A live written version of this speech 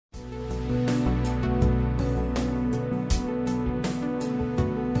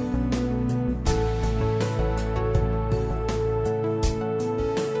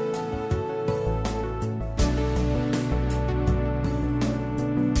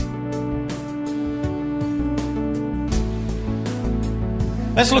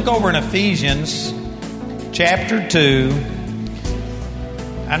Let's look over in Ephesians chapter 2.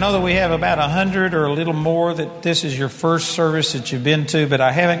 I know that we have about 100 or a little more that this is your first service that you've been to, but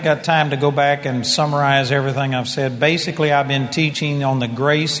I haven't got time to go back and summarize everything I've said. Basically, I've been teaching on the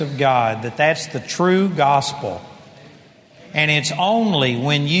grace of God, that's the true gospel. And it's only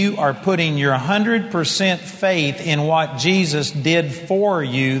when you are putting your 100% faith in what Jesus did for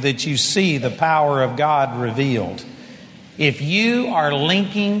you that you see the power of God revealed. If you are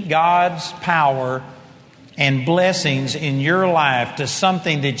linking God's power and blessings in your life to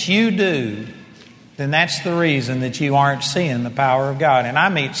something that you do, then that's the reason that you aren't seeing the power of God. And I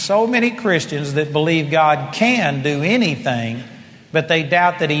meet so many Christians that believe God can do anything, but they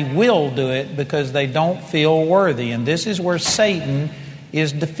doubt that He will do it because they don't feel worthy. And this is where Satan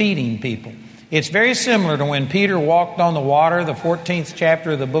is defeating people. It's very similar to when Peter walked on the water, the 14th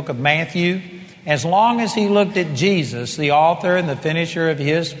chapter of the book of Matthew. As long as he looked at Jesus, the author and the finisher of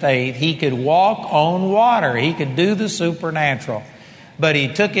his faith, he could walk on water. He could do the supernatural. But he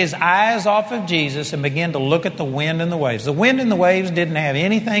took his eyes off of Jesus and began to look at the wind and the waves. The wind and the waves didn't have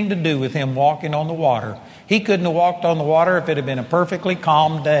anything to do with him walking on the water. He couldn't have walked on the water if it had been a perfectly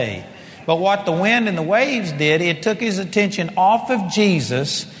calm day. But what the wind and the waves did, it took his attention off of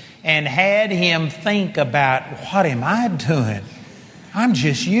Jesus and had him think about, what am I doing? I'm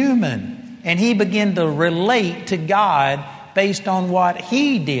just human. And he began to relate to God based on what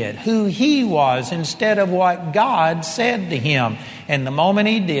he did, who he was, instead of what God said to him. And the moment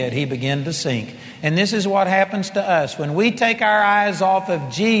he did, he began to sink. And this is what happens to us. When we take our eyes off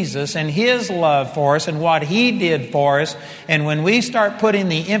of Jesus and His love for us and what He did for us, and when we start putting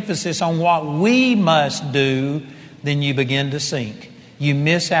the emphasis on what we must do, then you begin to sink. You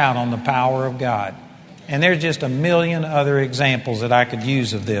miss out on the power of God. And there's just a million other examples that I could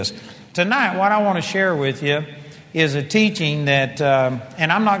use of this. Tonight, what I want to share with you is a teaching that, and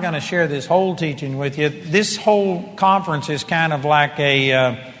I'm not going to share this whole teaching with you. This whole conference is kind of like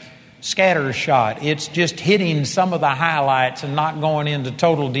a scatter shot. It's just hitting some of the highlights and not going into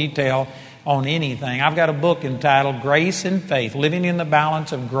total detail on anything. I've got a book entitled Grace and Faith, Living in the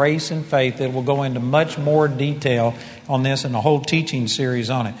Balance of Grace and Faith, that will go into much more detail on this and a whole teaching series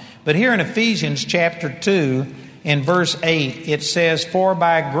on it. But here in Ephesians chapter 2, in verse 8, it says, "For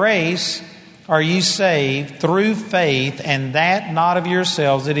by grace are ye saved through faith, and that not of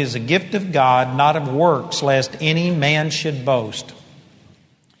yourselves. It is a gift of God, not of works, lest any man should boast."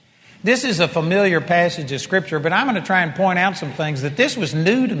 This is a familiar passage of Scripture, but I'm going to try and point out some things that this was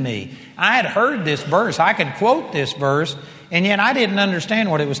new to me. I had heard this verse. I could quote this verse, and yet I didn't understand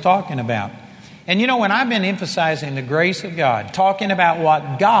what it was talking about. And you know, when I've been emphasizing the grace of God, talking about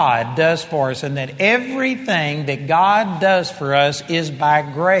what God does for us, and that everything that God does for us is by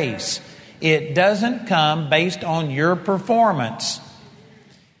grace. It doesn't come based on your performance.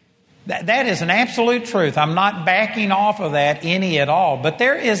 That is an absolute truth. I'm not backing off of that any at all. But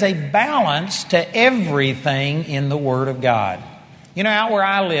there is a balance to everything in the Word of God. You know, out where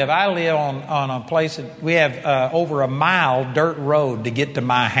I live on a place that we have over a mile dirt road to get to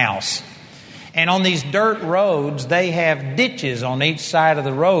my house. And on these dirt roads, they have ditches on each side of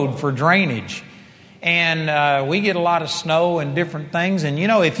the road for drainage. And we get a lot of snow and different things. And, you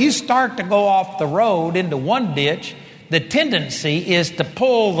know, if you start to go off the road into one ditch, the tendency is to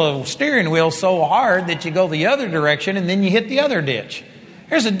pull the steering wheel so hard that you go the other direction and then you hit the other ditch.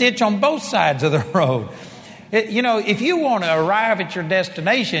 There's a ditch on both sides of the road. You know, if you want to arrive at your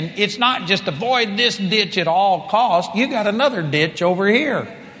destination, it's not just avoid this ditch at all costs. You got another ditch over here.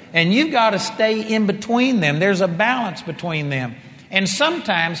 And you've got to stay in between them. There's a balance between them. And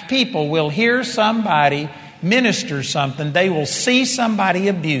sometimes people will hear somebody minister something. They will see somebody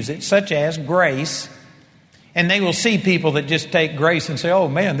abuse it, such as grace. And they will see people that just take grace and say, oh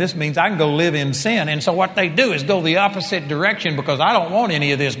man, this means I can go live in sin. And so what they do is go the opposite direction because I don't want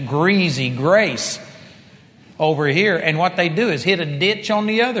any of this greasy grace over here. And what they do is hit a ditch on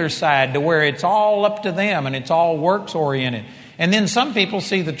the other side to where it's all up to them and it's all works oriented. And then some people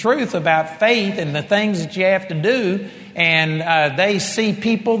see the truth about faith and the things that you have to do, and they see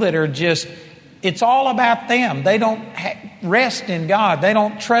people that are just, it's all about them. They don't rest in God. They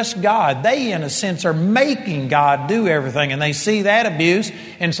don't trust God. They, in a sense, are making God do everything, and they see that abuse,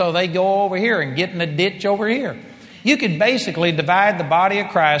 and so they go over here and get in a ditch over here. You could basically divide the body of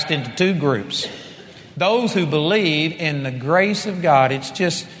Christ into two groups. Those who believe in the grace of God,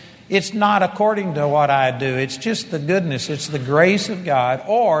 it's not according to what I do. It's just the goodness. It's the grace of God.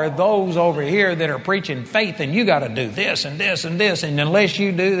 Or those over here that are preaching faith and you got to do this and this and this. And unless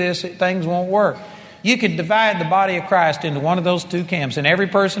you do this, things won't work. You could divide the body of Christ into one of those two camps. And every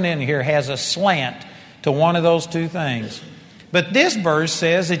person in here has a slant to one of those two things. But this verse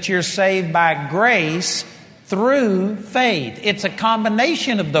says that you're saved by grace through faith. It's a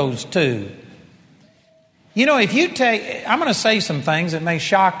combination of those two. You know, if you take, I'm going to say some things that may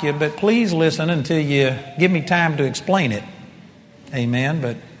shock you, but please listen until you give me time to explain it. Amen.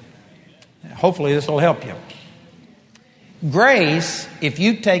 But hopefully this will help you. Grace, if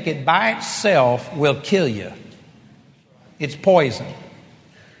you take it by itself, will kill you. It's poison.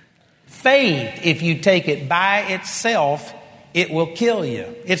 Faith, if you take it by itself, it will kill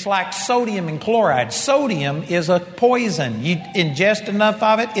you. It's like sodium and chloride. Sodium is a poison. You ingest enough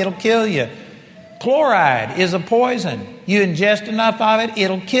of it, it'll kill you. Chloride is a poison. You ingest enough of it,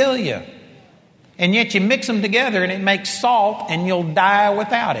 it'll kill you. And yet you mix them together and it makes salt and you'll die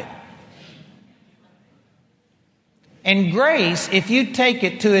without it. And grace, if you take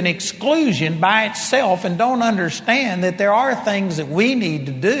it to an exclusion by itself and don't understand that there are things that we need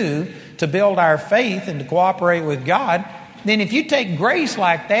to do to build our faith and to cooperate with God, then if you take grace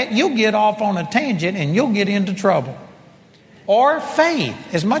like that, you'll get off on a tangent and you'll get into trouble. Or faith,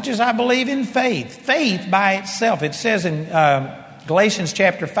 as much as I believe in faith. Faith by itself. It says in Galatians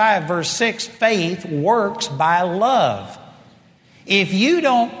chapter 5, verse 6, faith works by love. If you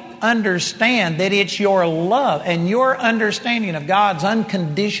don't understand that it's your love and your understanding of God's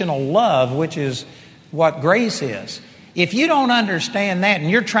unconditional love, which is what grace is, if you don't understand that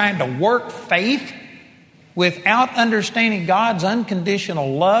and you're trying to work faith without understanding God's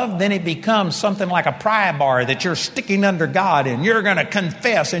unconditional love, then it becomes something like a pry bar that you're sticking under God and you're going to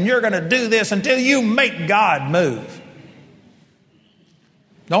confess and you're going to do this until you make God move.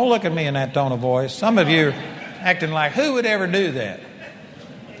 Don't look at me in that tone of voice. Some of you are acting like, who would ever do that?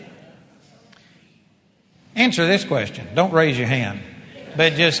 Answer this question. Don't raise your hand,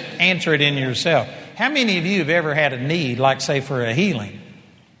 but just answer it in yourself. How many of you have ever had a need, like say for a healing?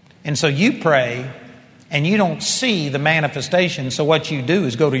 And so you pray and you don't see the manifestation, so what you do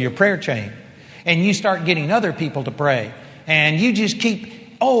is go to your prayer chain and you start getting other people to pray. And you just keep,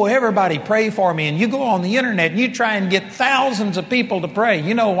 everybody pray for me. And you go on the internet and you try and get thousands of people to pray.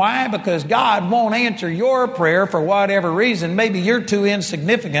 You know why? Because God won't answer your prayer for whatever reason. Maybe you're too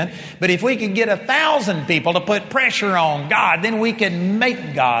insignificant. But if we could get 1,000 people to put pressure on God, then we can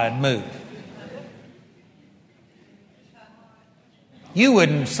make God move. You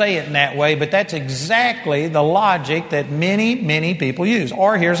wouldn't say it in that way, but that's exactly the logic that many, many people use.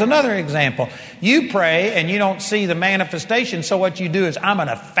 Or here's another example. You pray and you don't see the manifestation, so what you do is, I'm going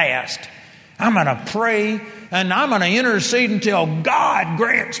to fast. I'm going to pray and I'm going to intercede until God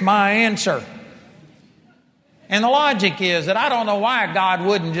grants my answer. And the logic is that I don't know why God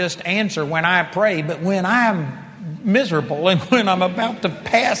wouldn't just answer when I pray, but when I'm miserable and when I'm about to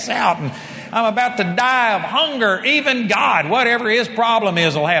pass out and I'm about to die of hunger, even God, whatever His problem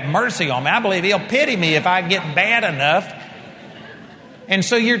is, will have mercy on me. I believe He'll pity me if I get bad enough. And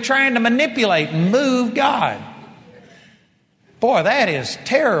so you're trying to manipulate and move God. Boy, that is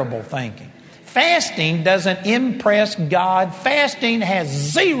terrible thinking. Fasting doesn't impress God. Fasting has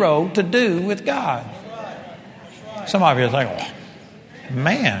zero to do with God. Some of you are thinking,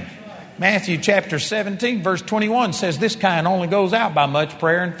 man, Matthew chapter 17, verse 21 says this kind only goes out by much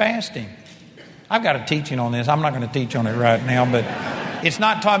prayer and fasting. I've got a teaching on this. I'm not going to teach on it right now, but it's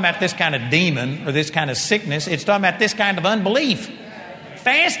not talking about this kind of demon or this kind of sickness. It's talking about this kind of unbelief.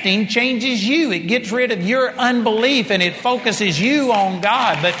 Fasting changes you. It gets rid of your unbelief and it focuses you on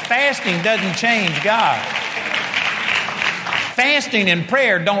God, but fasting doesn't change God. Fasting and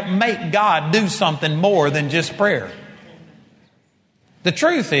prayer don't make God do something more than just prayer. The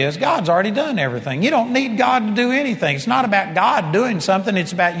truth is, God's already done everything. You don't need God to do anything. It's not about God doing something.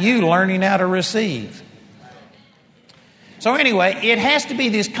 It's about you learning how to receive. So anyway, it has to be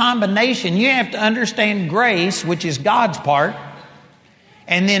this combination. You have to understand grace, which is God's part,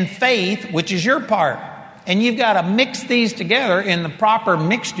 and then faith, which is your part. And you've got to mix these together in the proper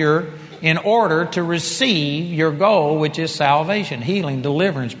mixture in order to receive your goal, which is salvation, healing,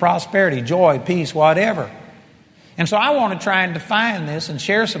 deliverance, prosperity, joy, peace, whatever. And so I want to try and define this and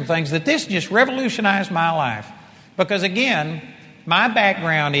share some things that this just revolutionized my life. Because again, my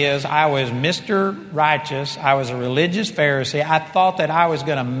background is I was Mr. Righteous. I was a religious Pharisee. I thought that I was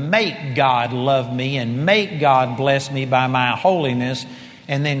going to make God love me and make God bless me by my holiness.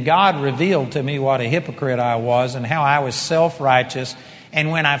 And then God revealed to me what a hypocrite I was and how I was self-righteous.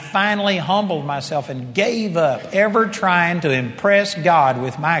 And when I finally humbled myself and gave up ever trying to impress God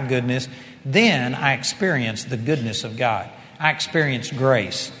with my goodness, then I experienced the goodness of God. I experienced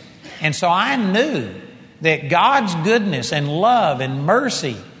grace. And so I knew that God's goodness and love and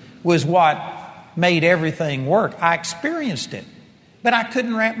mercy was what made everything work. I experienced it. But I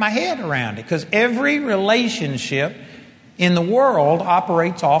couldn't wrap my head around it because every relationship in the world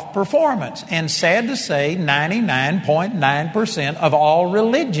operates off performance. And sad to say, 99.9% of all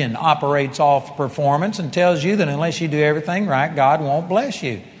religion operates off performance and tells you that unless you do everything right, God won't bless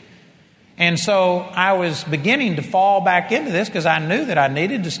you. And so I was beginning to fall back into this because I knew that I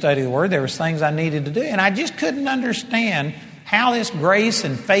needed to study the Word. There was things I needed to do. And I just couldn't understand how this grace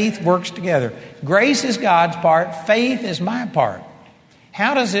and faith works together. Grace is God's part. Faith is my part.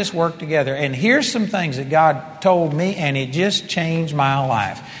 How does this work together? And here's some things that God told me, and it just changed my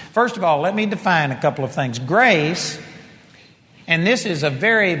life. First of all, let me define a couple of things. Grace, and this is a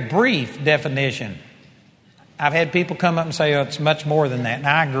very brief definition. I've had people come up and say, oh, it's much more than that. And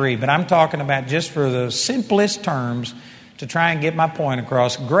I agree, but I'm talking about just for the simplest terms to try and get my point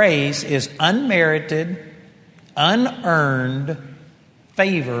across. Grace is unmerited, unearned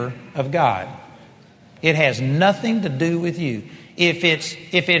favor of God. It has nothing to do with you. If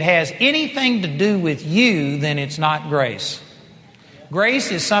it has anything to do with you, then it's not grace. Grace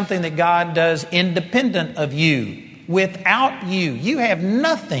is something that God does independent of you. Without you, you have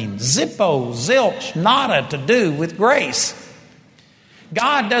nothing, zippo, zilch, nada to do with grace.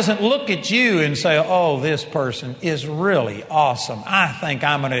 God doesn't look at you and say, oh, this person is really awesome. I think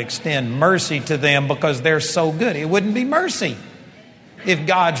I'm going to extend mercy to them because they're so good. It wouldn't be mercy if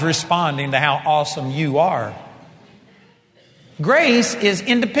God's responding to how awesome you are. Grace is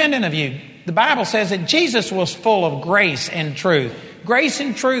independent of you. The Bible says that Jesus was full of grace and truth. Grace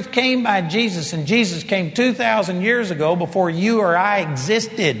and truth came by Jesus, and Jesus came 2,000 years ago before you or I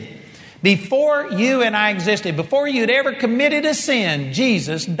existed. Before you and I existed, before you'd ever committed a sin,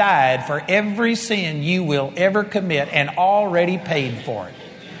 Jesus died for every sin you will ever commit and already paid for it.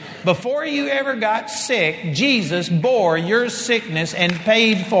 Before you ever got sick, Jesus bore your sickness and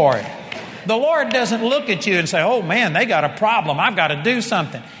paid for it. The Lord doesn't look at you and say, oh man, they got a problem. I've got to do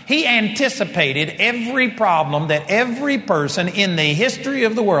something. He anticipated every problem that every person in the history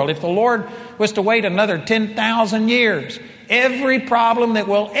of the world, if the Lord was to wait another 10,000 years, every problem that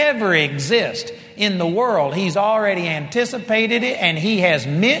will ever exist in the world, He's already anticipated it, and He has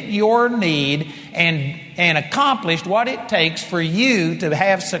met your need and accomplished what it takes for you to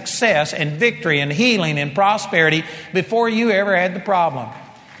have success and victory and healing and prosperity before you ever had the problem.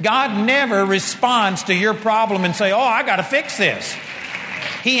 God never responds to your problem and say, oh, I got to fix this.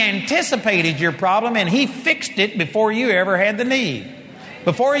 He anticipated your problem and He fixed it before you ever had the need.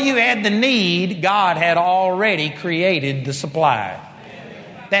 Before you had the need, God had already created the supply.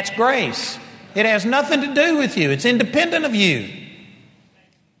 That's grace. It has nothing to do with you. It's independent of you.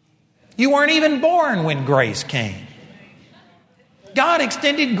 You weren't even born when grace came. God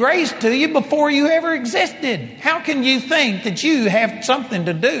extended grace to you before you ever existed. How can you think that you have something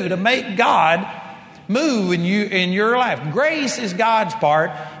to do to make God move in your life? Grace is God's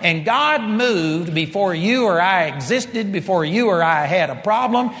part, and God moved before you or I existed, before you or I had a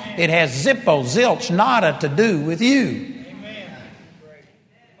problem. It has zippo, zilch, nada to do with you.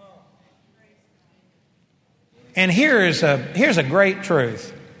 And here's a great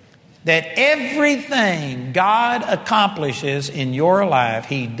truth. That everything God accomplishes in your life,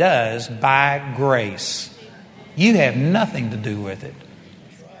 He does by grace. You have nothing to do with it.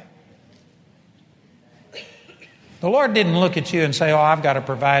 The Lord didn't look at you and say, oh, I've got to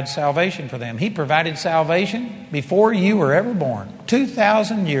provide salvation for them. He provided salvation before you were ever born,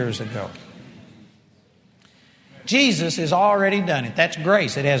 2,000 years ago. Jesus has already done it. That's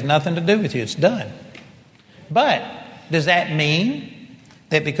grace. It has nothing to do with you. It's done. But does that mean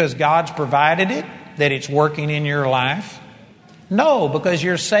that because God's provided it, that it's working in your life? No, because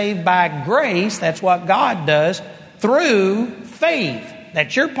you're saved by grace. That's what God does through faith.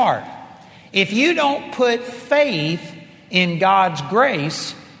 That's your part. If you don't put faith in God's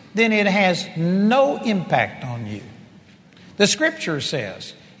grace, then it has no impact on you. The Scripture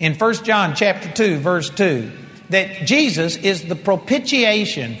says in 1 John chapter 2, verse 2, that Jesus is the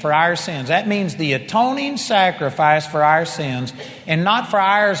propitiation for our sins. That means the atoning sacrifice for our sins, and not for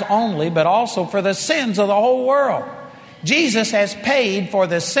ours only, but also for the sins of the whole world. Jesus has paid for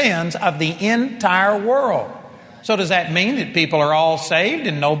the sins of the entire world. So does that mean that people are all saved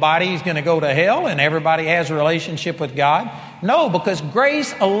and nobody's going to go to hell and everybody has a relationship with God? No, because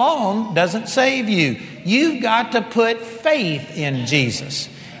grace alone doesn't save you. You've got to put faith in Jesus.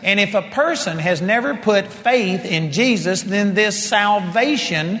 And if a person has never put faith in Jesus, then this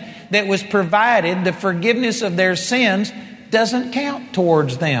salvation that was provided, the forgiveness of their sins, doesn't count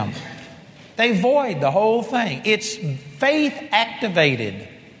towards them. They void the whole thing. It's faith activated.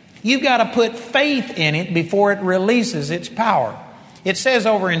 You've got to put faith in it before it releases its power. It says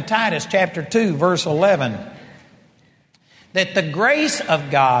over in Titus chapter 2, verse 11, that the grace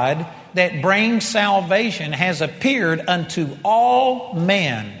of God that brings salvation has appeared unto all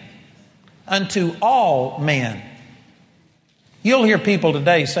men. Unto all men. You'll hear people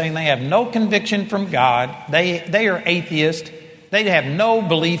today saying they have no conviction from God. They are atheist. They have no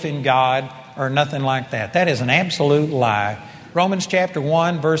belief in God or nothing like that. That is an absolute lie. Romans chapter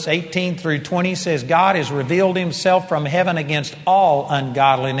 1, verse 18 through 20 says, God has revealed Himself from heaven against all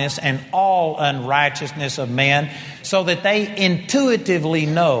ungodliness and all unrighteousness of men, so that they intuitively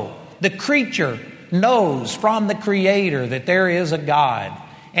know. The creature knows from the Creator that there is a God.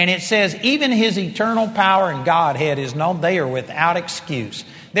 And it says, even His eternal power and Godhead is known. They are without excuse.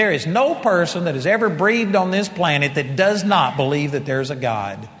 There is no person that has ever breathed on this planet that does not believe that there's a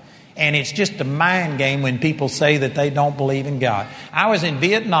God. And it's just a mind game when people say that they don't believe in God. I was in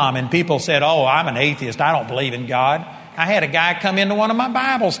Vietnam and people said, oh, I'm an atheist. I don't believe in God. I had a guy come into one of my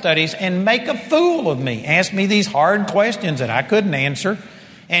Bible studies and make a fool of me. Ask me these hard questions that I couldn't answer.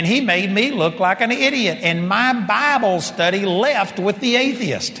 And he made me look like an idiot. And my Bible study left with the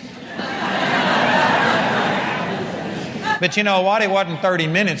atheist. But you know what? It wasn't 30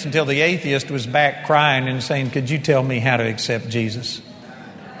 minutes until the atheist was back crying and saying, could you tell me how to accept Jesus?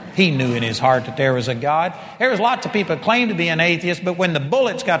 He knew in his heart that there was a God. There was lots of people that claimed to be an atheist, but when the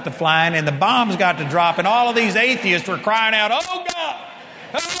bullets got to flying and the bombs got to dropping, all of these atheists were crying out, oh God!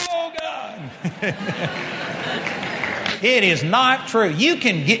 Oh God! It is not true. You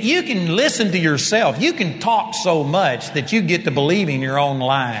can listen to yourself. You can talk so much that you get to believing your own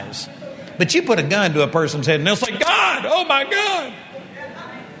lies. But you put a gun to a person's head and they'll say, God! Oh my God!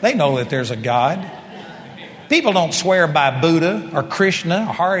 They know that there's a God. People don't swear by Buddha or Krishna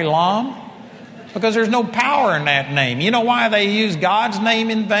or Hari Ram because there's no power in that name. You know why they use God's name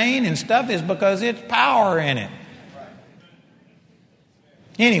in vain and stuff is because it's power in it.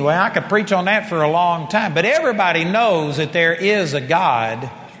 Anyway, I could preach on that for a long time, but everybody knows that there is a God.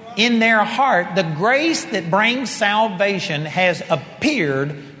 In their heart, the grace that brings salvation has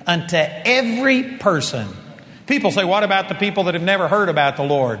appeared unto every person. People say, what about the people that have never heard about the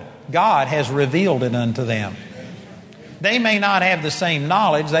Lord? God has revealed it unto them. They may not have the same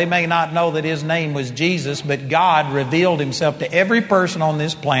knowledge. They may not know that His name was Jesus, but God revealed Himself to every person on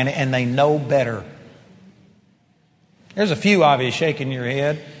this planet, and they know better. There's a few of you shaking your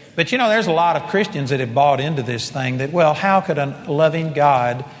head. But you know, there's a lot of Christians that have bought into this thing that, well, how could a loving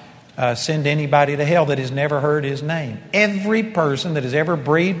God send anybody to hell that has never heard His name? Every person that has ever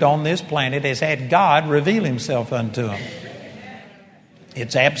breathed on this planet has had God reveal Himself unto them.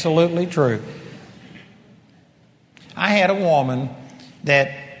 It's absolutely true. I had a woman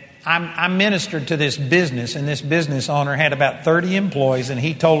that I ministered to this business, and this business owner had about 30 employees, and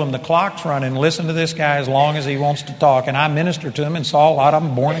he told them the clock's running, listen to this guy as long as he wants to talk. And I ministered to him and saw a lot of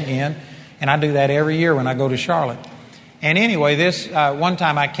them born again, and I do that every year when I go to Charlotte. And anyway, this one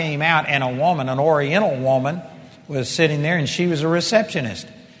time I came out, and a woman, an Oriental woman, was sitting there, and she was a receptionist.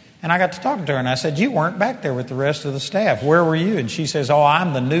 And I got to talking to her, and I said, you weren't back there with the rest of the staff. Where were you? And she says, oh,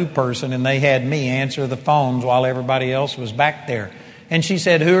 I'm the new person, and they had me answer the phones while everybody else was back there. And she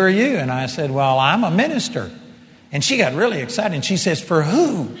said, who are you? And I said, well, I'm a minister. And she got really excited, and she says, for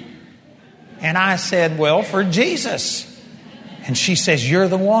who? And I said, well, for Jesus. And she says, you're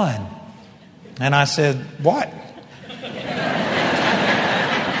the one. And I said, what?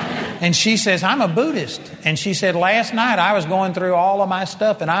 And she says, I'm a Buddhist. And she said, last night I was going through all of my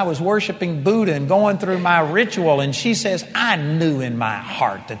stuff and I was worshiping Buddha and going through my ritual. And she says, I knew in my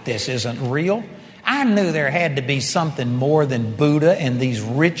heart that this isn't real. I knew there had to be something more than Buddha and these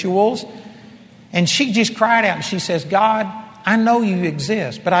rituals. And she just cried out and she says, God, I know you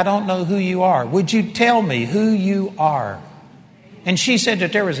exist, but I don't know who you are. Would you tell me who you are? And she said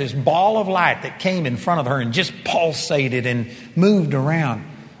that there was this ball of light that came in front of her and just pulsated and moved around.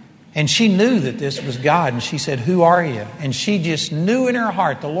 And she knew that this was God. And she said, who are you? And she just knew in her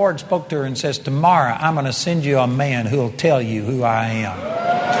heart, the Lord spoke to her and says, tomorrow I'm going to send you a man who will tell you who I am.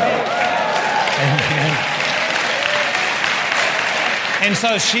 Amen. And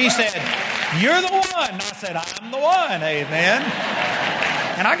so she said, you're the one. I said, I'm the one. Amen.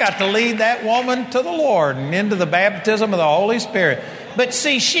 And I got to lead that woman to the Lord and into the baptism of the Holy Spirit. But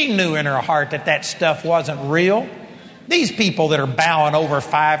see, she knew in her heart that that stuff wasn't real. These people that are bowing over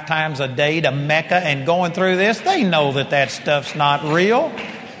 5 times a day to Mecca and going through this, they know that that stuff's not real.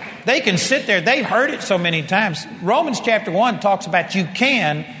 They can sit there. They've heard it so many times. Romans chapter 1 talks about you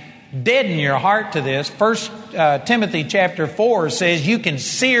can deaden your heart to this. 1 Timothy chapter 4 says you can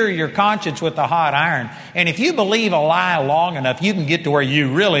sear your conscience with a hot iron. And if you believe a lie long enough, you can get to where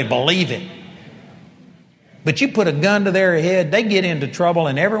you really believe it. But you put a gun to their head, they get into trouble,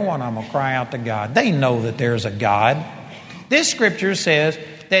 and every one of them will cry out to God. They know that there's a God. This scripture says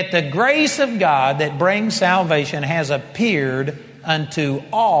that the grace of God that brings salvation has appeared unto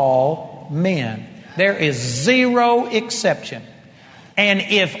all men. There is zero exception. And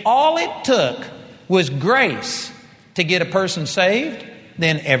if all it took was grace to get a person saved,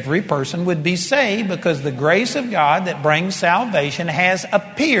 then every person would be saved, because the grace of God that brings salvation has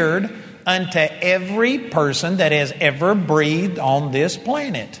appeared unto every person that has ever breathed on this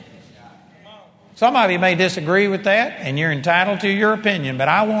planet. Some of you may disagree with that, and you're entitled to your opinion, but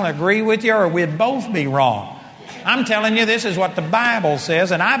I won't agree with you or we'd both be wrong. I'm telling you, this is what the Bible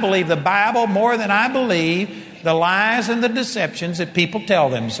says, and I believe the Bible more than I believe the lies and the deceptions that people tell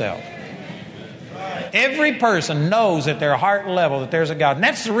themselves. Every person knows at their heart level that there's a God. And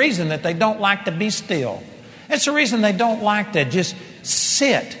that's the reason that they don't like to be still. That's the reason they don't like to just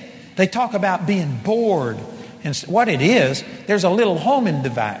sit. They talk about being bored. And what it is, there's a little homing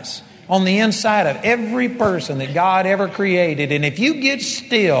device on the inside of every person that God ever created. And if you get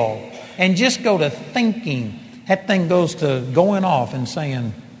still and just go to thinking, that thing goes to going off and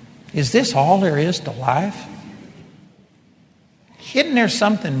saying, is this all there is to life? Isn't there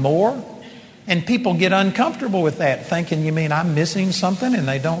something more? And people get uncomfortable with that, thinking, you mean I'm missing something, and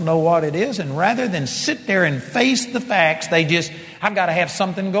they don't know what it is. And rather than sit there and face the facts, I've got to have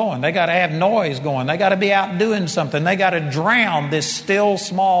something going. They got to have noise going. They got to be out doing something. They got to drown this still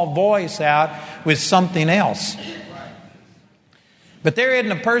small voice out with something else. But there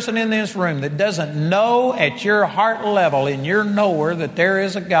isn't a person in this room that doesn't know at your heart level, in your knower, that there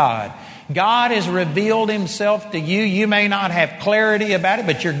is a God. God has revealed Himself to you. You may not have clarity about it,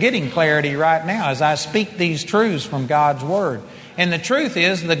 but you're getting clarity right now as I speak these truths from God's Word. And the truth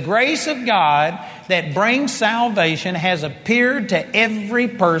is, the grace of God that brings salvation has appeared to every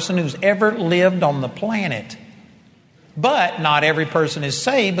person who's ever lived on the planet. But not every person is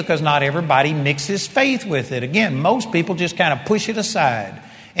saved, because not everybody mixes faith with it. Again, most people just kind of push it aside.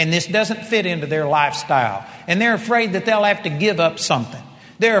 And this doesn't fit into their lifestyle. And they're afraid that they'll have to give up something.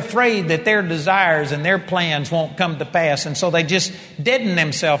 They're afraid that their desires and their plans won't come to pass. And so they just deaden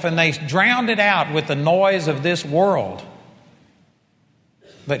themselves and they drown it out with the noise of this world.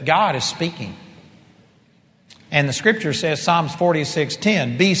 But God is speaking. And the Scripture says, Psalms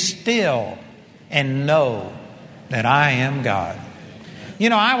 46:10, be still and know that I am God. You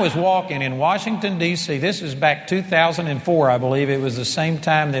know, I was walking in Washington, D.C. This is back 2004, I believe. It was the same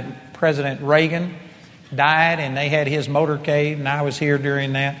time that President Reagan died, and they had his motorcade, and I was here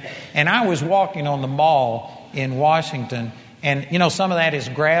during that. And I was walking on the mall in Washington, and you know, some of that is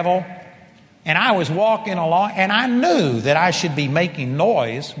gravel. And I was walking along, and I knew that I should be making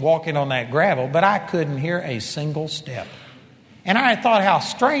noise walking on that gravel, but I couldn't hear a single step. And I thought how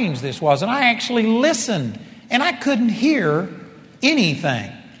strange this was, and I actually listened, and I couldn't hear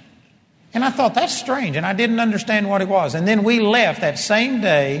anything. And I thought, that's strange, and I didn't understand what it was. And then we left that same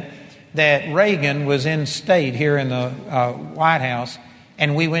day that Reagan was in state here in the White House,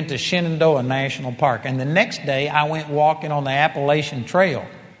 and we went to Shenandoah National Park. And the next day, I went walking on the Appalachian Trail.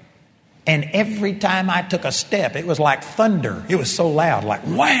 And every time I took a step, it was like thunder. It was so loud, like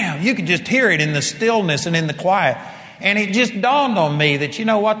wham! You could just hear it in the stillness and in the quiet. And it just dawned on me that, you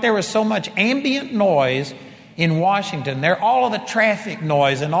know what, there was so much ambient noise in Washington. There, all of the traffic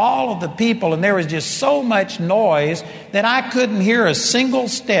noise and all of the people, and there was just so much noise that I couldn't hear a single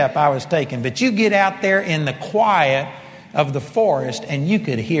step I was taking. But you get out there in the quiet of the forest and you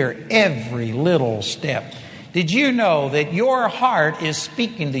could hear every little step. Did you know that your heart is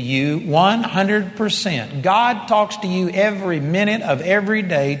speaking to you 100%? God talks to you every minute of every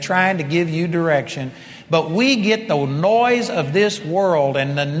day trying to give you direction. But we get the noise of this world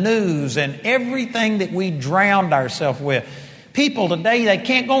and the news and everything that we drowned ourselves with. People today, they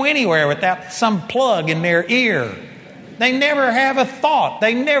can't go anywhere without some plug in their ear. They never have a thought.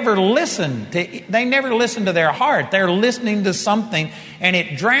 They never listen to their heart. They're listening to something, and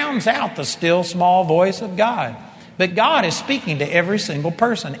it drowns out the still small voice of God. But God is speaking to every single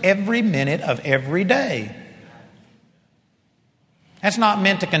person every minute of every day. That's not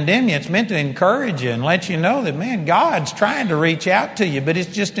meant to condemn you. It's meant to encourage you and let you know that, man, God's trying to reach out to you, but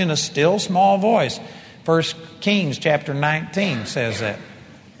it's just in a still small voice. 1 Kings chapter 19 says that.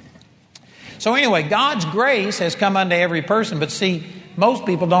 So anyway, God's grace has come unto every person, but see, most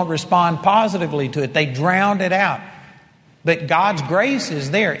people don't respond positively to it. They drowned it out. But God's grace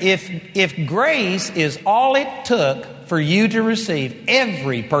is there. If grace is all it took for you to receive,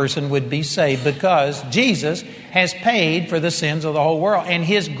 every person would be saved, because Jesus has paid for the sins of the whole world. And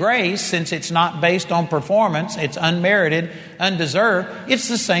His grace, since it's not based on performance, it's unmerited, undeserved, it's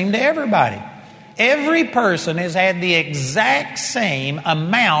the same to everybody. Every person has had the exact same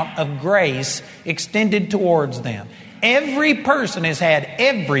amount of grace extended towards them. Every person has had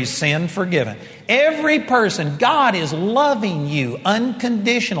every sin forgiven. Every person, God is loving you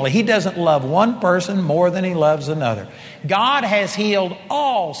unconditionally. He doesn't love one person more than He loves another. God has healed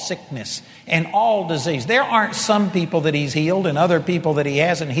all sickness and all disease. There aren't some people that He's healed and other people that He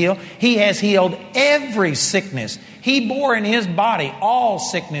hasn't healed. He has healed every sickness. He bore in His body all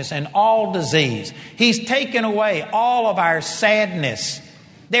sickness and all disease. He's taken away all of our sadness.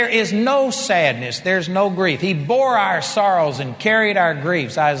 There is no sadness. There's no grief. He bore our sorrows and carried our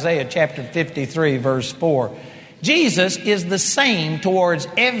griefs. Isaiah chapter 53, verse 4. Jesus is the same towards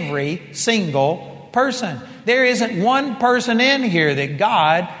every single person. There isn't one person in here that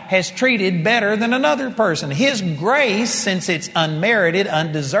God has treated better than another person. His grace, since it's unmerited,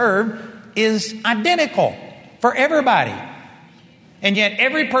 undeserved, is identical for everybody. And yet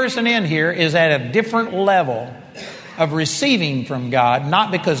every person in here is at a different level of receiving from God, not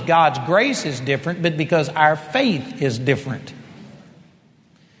because God's grace is different, but because our faith is different.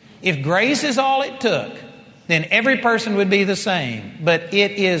 If grace is all it took, then every person would be the same. But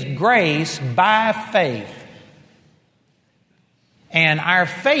it is grace by faith. And our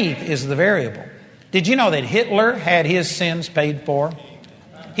faith is the variable. Did you know that Hitler had his sins paid for?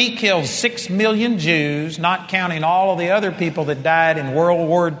 He killed 6 million Jews, not counting all of the other people that died in World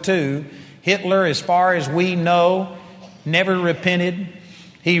War II. Hitler, as far as we know, never repented.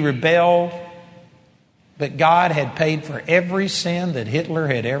 He rebelled. But God had paid for every sin that Hitler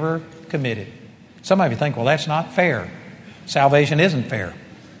had ever committed. Some of you think, well, that's not fair. Salvation isn't fair.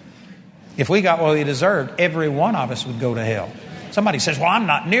 If we got what we deserved, every one of us would go to hell. Somebody says, well, I'm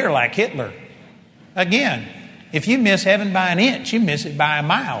not near like Hitler. Again, if you miss heaven by an inch, you miss it by a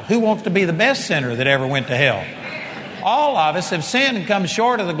mile. Who wants to be the best sinner that ever went to hell? All of us have sinned and come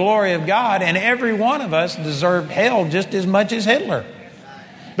short of the glory of God, and every one of us deserved hell just as much as Hitler.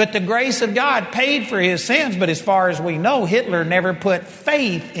 But the grace of God paid for his sins, but as far as we know, Hitler never put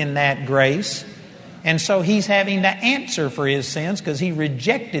faith in that grace. And so he's having to answer for his sins because he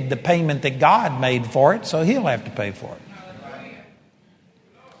rejected the payment that God made for it, so he'll have to pay for it.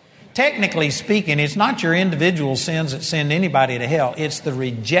 Technically speaking, it's not your individual sins that send anybody to hell. It's the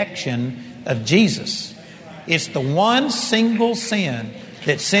rejection of Jesus. It's the one single sin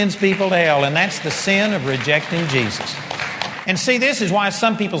that sends people to hell, and that's the sin of rejecting Jesus. And see, this is why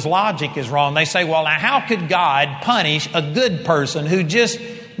some people's logic is wrong. They say, well, now how could God punish a good person who just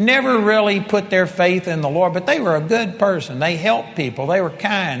never really put their faith in the Lord, but they were a good person. They helped people. They were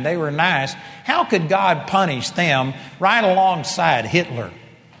kind. They were nice. How could God punish them right alongside Hitler?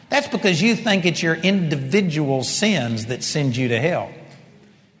 That's because you think it's your individual sins that send you to hell.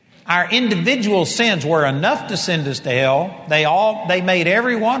 Our individual sins were enough to send us to hell. They made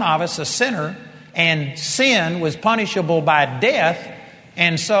every one of us a sinner, and sin was punishable by death.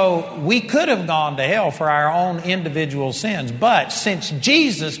 And so we could have gone to hell for our own individual sins. But since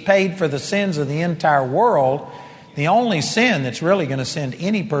Jesus paid for the sins of the entire world, the only sin that's really going to send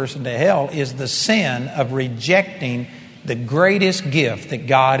any person to hell is the sin of rejecting the greatest gift that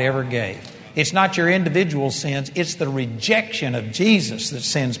God ever gave. It's not your individual sins, it's the rejection of Jesus that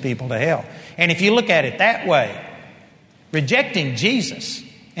sends people to hell. And if you look at it that way, rejecting Jesus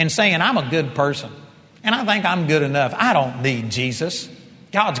and saying, I'm a good person, and I think I'm good enough, I don't need Jesus.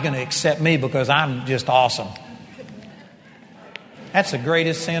 God's going to accept me because I'm just awesome. That's the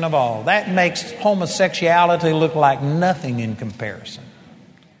greatest sin of all. That makes homosexuality look like nothing in comparison.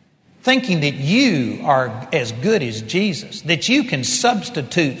 Thinking that you are as good as Jesus, that you can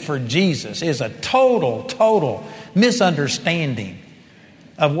substitute for Jesus, is a total misunderstanding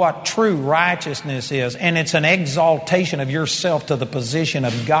of what true righteousness is. And it's an exaltation of yourself to the position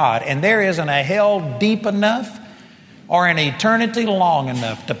of God. And there isn't a hell deep enough or an eternity long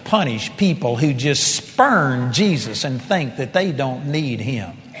enough to punish people who just spurn Jesus and think that they don't need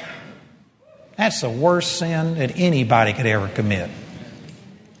Him. That's the worst sin that anybody could ever commit.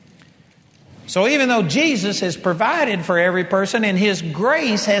 So even though Jesus has provided for every person and His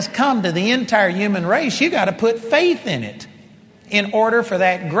grace has come to the entire human race, you got to put faith in it in order for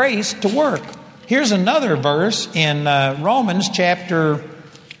that grace to work. Here's another verse in Romans chapter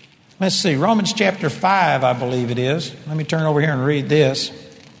 5, I believe it is. Let me turn over here and read this.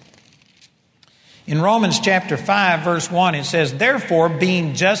 In Romans chapter 5, verse 1, it says, therefore,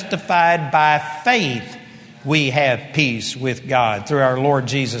 being justified by faith, we have peace with God through our Lord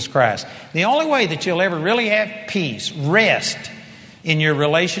Jesus Christ. The only way that you'll ever really have peace, rest in your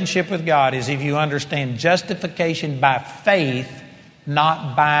relationship with God is if you understand justification by faith,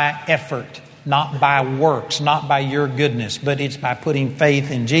 not by effort, not by works, not by your goodness, but it's by putting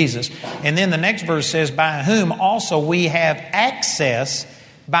faith in Jesus. And then the next verse says, by whom also we have access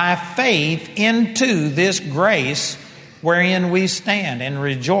by faith into this grace wherein we stand and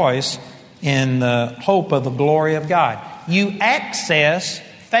rejoice in the hope of the glory of God. You access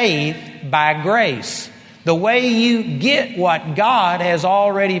faith by grace. The way you get what God has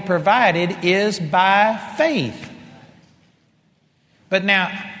already provided is by faith. But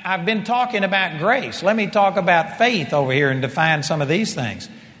now, I've been talking about grace. Let me talk about faith over here and define some of these things.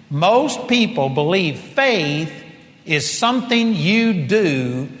 Most people believe faith is something you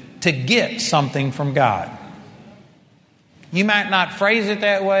do to get something from God. You might not phrase it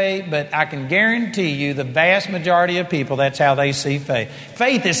that way, but I can guarantee you the vast majority of people, that's how they see faith.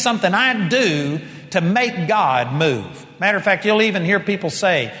 Faith is something I do to make God move. Matter of fact, you'll even hear people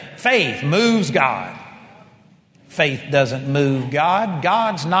say, faith moves God. Faith doesn't move God.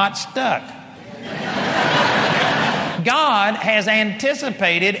 God's not stuck. God has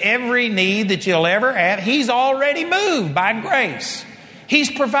anticipated every need that you'll ever have. He's already moved by grace.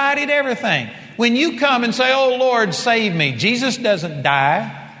 He's provided everything. When you come and say, oh Lord, save me, Jesus doesn't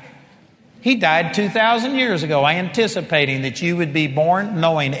die. He died 2,000 years ago, anticipating that you would be born,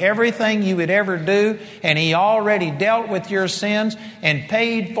 knowing everything you would ever do, and He already dealt with your sins and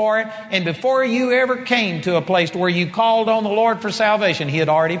paid for it. And before you ever came to a place where you called on the Lord for salvation, He had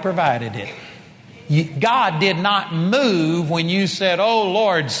already provided it. God did not move when you said, oh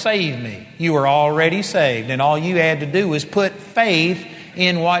Lord, save me. You were already saved, and all you had to do was put faith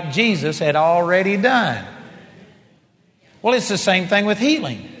in what Jesus had already done. Well, it's the same thing with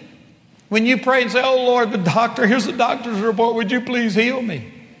healing. When you pray and say, oh Lord, here's the doctor's report, would you please heal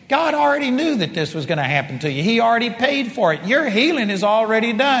me? God already knew that this was going to happen to you. He already paid for it. Your healing is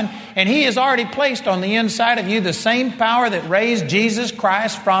already done, and He has already placed on the inside of you the same power that raised Jesus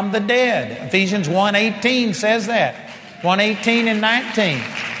Christ from the dead. Ephesians 1:18 says that. 1:18 and 19.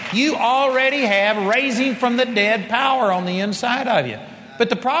 You already have raising from the dead power on the inside of you. But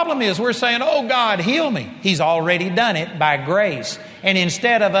the problem is we're saying, oh God, heal me. He's already done it by grace. And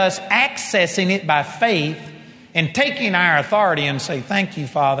instead of us accessing it by faith and taking our authority and say, thank you,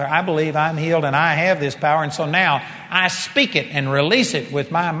 Father, I believe I'm healed and I have this power. And so now I speak it and release it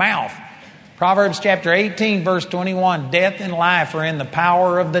with my mouth. Proverbs chapter 18, verse 21, death and life are in the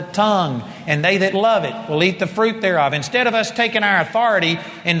power of the tongue, and they that love it will eat the fruit thereof. Instead of us taking our authority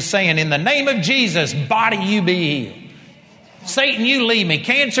and saying, in the name of Jesus, body you be healed. Satan, you leave me.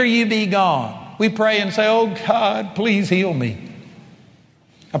 Cancer, you be gone. We pray and say, oh God, please heal me.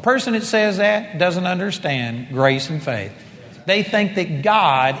 A person that says that doesn't understand grace and faith. They think that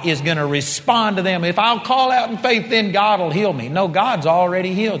God is going to respond to them. If I'll call out in faith, then God will heal me. No, God's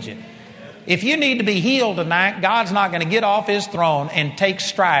already healed you. If you need to be healed tonight, God's not going to get off His throne and take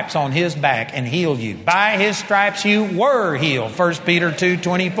stripes on His back and heal you. By His stripes you were healed. 1 Peter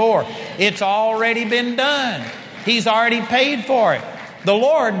 2:24. It's already been done. He's already paid for it. The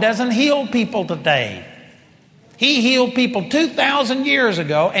Lord doesn't heal people today. He healed people 2,000 years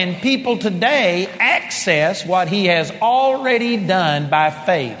ago, and people today access what He has already done by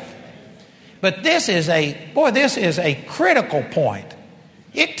faith. But this is a critical point.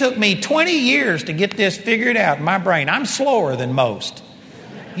 It took me 20 years to get this figured out in my brain. I'm slower than most.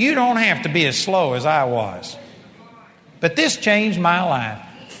 You don't have to be as slow as I was. But this changed my life.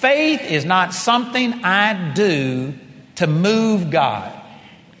 Faith is not something I do to move God.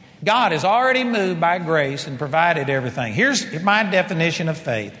 God has already moved by grace and provided everything. Here's my definition of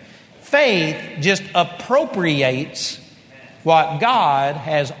faith. Faith just appropriates what God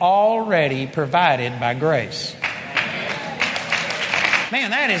has already provided by grace. Man,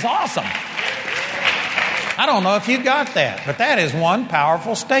 that is awesome. I don't know if you got that, but that is one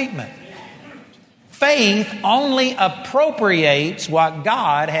powerful statement. Faith only appropriates what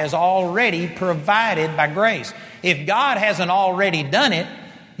God has already provided by grace. If God hasn't already done it,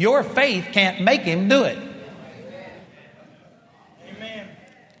 your faith can't make Him do it. Amen.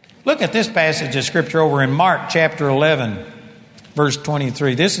 Look at this passage of Scripture over in Mark chapter 11, verse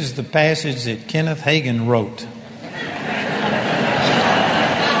 23. This is the passage that Kenneth Hagin wrote.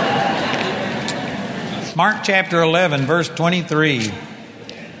 Mark chapter 11, verse 23.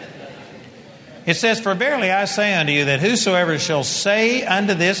 It says, for verily I say unto you that whosoever shall say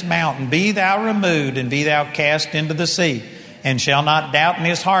unto this mountain, be thou removed and be thou cast into the sea, and shall not doubt in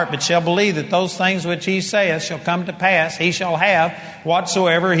his heart, but shall believe that those things which he saith shall come to pass, he shall have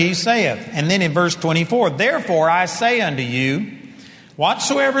whatsoever he saith. And then in verse 24, therefore I say unto you,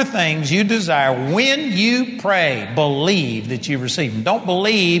 whatsoever things you desire when you pray, believe that you receive them. Don't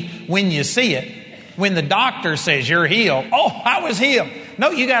believe when you see it. When the doctor says you're healed, oh, I was healed.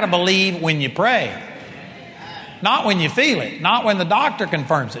 No, you got to believe when you pray. Not when you feel it. Not when the doctor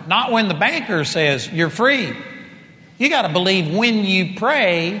confirms it. Not when the banker says you're free. You got to believe when you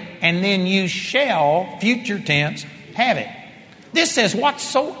pray, and then you shall, future tense, have it. This says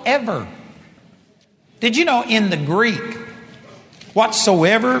whatsoever. Did you know in the Greek,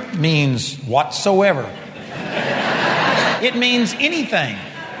 whatsoever means whatsoever? It means anything.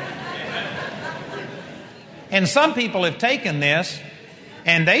 And some people have taken this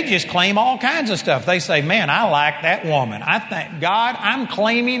and they just claim all kinds of stuff. They say, man, I like that woman. I thank God I'm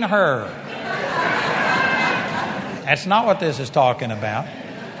claiming her. That's not what this is talking about.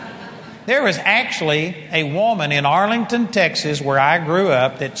 There was actually a woman in Arlington, Texas, where I grew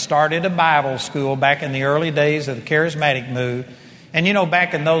up, that started a Bible school back in the early days of the charismatic move. And you know,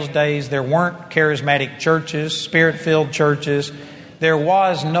 back in those days, there weren't charismatic churches, spirit-filled churches. There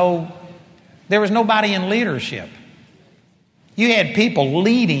was nobody in leadership. You had people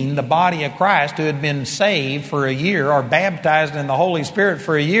leading the body of Christ who had been saved for a year or baptized in the Holy Spirit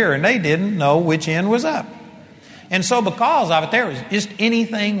for a year, and they didn't know which end was up. And so because of it, there was just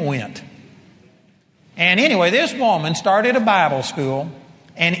anything went. And anyway, this woman started a Bible school,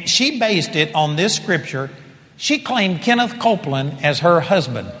 and she based it on this scripture. She claimed Kenneth Copeland as her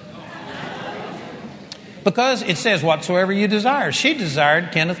husband. Because it says, whatsoever you desire. She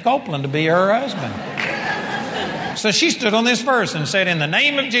desired Kenneth Copeland to be her husband. So she stood on this verse and said, in the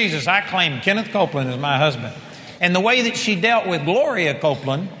name of Jesus, I claim Kenneth Copeland as my husband. And the way that she dealt with Gloria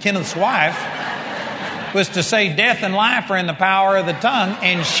Copeland, Kenneth's wife, was to say death and life are in the power of the tongue.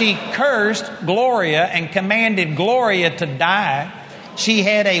 And she cursed Gloria and commanded Gloria to die. She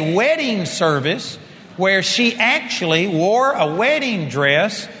had a wedding service where she actually wore a wedding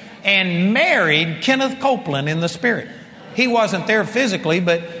dress and married Kenneth Copeland in the spirit. He wasn't there physically,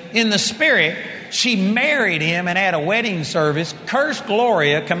 but in the spirit, she married him and had a wedding service, cursed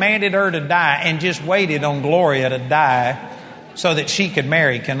Gloria, commanded her to die, and just waited on Gloria to die so that she could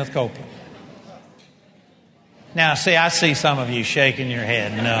marry Kenneth Copeland. Now, see, I see some of you shaking your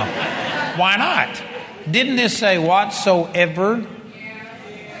head. No. Why not? Didn't this say whatsoever?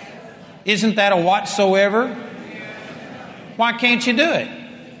 Isn't that a whatsoever? Why can't you do it?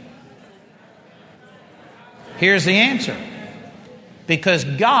 Here's the answer. Because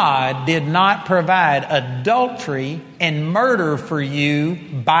God did not provide adultery and murder for you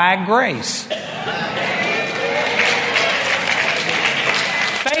by grace.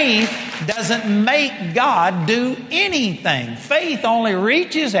 Faith doesn't make God do anything. Faith only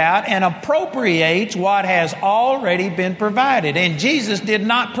reaches out and appropriates what has already been provided. And Jesus did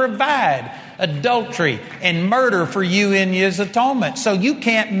not provide adultery and murder for you in His atonement. So you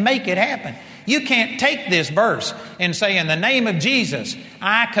can't make it happen. You can't take this verse and say, in the name of Jesus,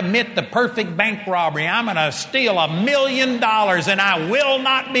 I commit the perfect bank robbery. I'm going to steal $1 million and I will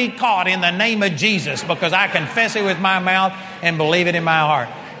not be caught in the name of Jesus because I confess it with my mouth and believe it in my heart.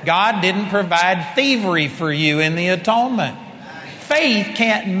 God didn't provide thievery for you in the atonement. Faith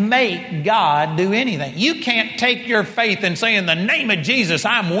can't make God do anything. You can't take your faith and say, in the name of Jesus,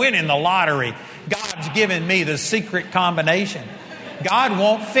 I'm winning the lottery. God's given me the secret combination. God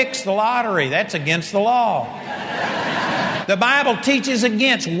won't fix the lottery. That's against the law. The Bible teaches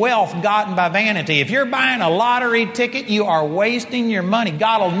against wealth gotten by vanity. If you're buying a lottery ticket, you are wasting your money.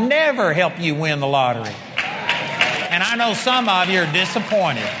 God will never help you win the lottery. And I know some of you are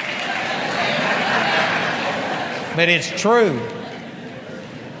disappointed. But it's true.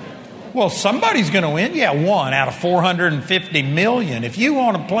 Well, somebody's going to win. Yeah, one out of 450 million. If you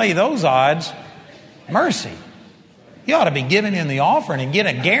want to play those odds, mercy. You ought to be giving in the offering and get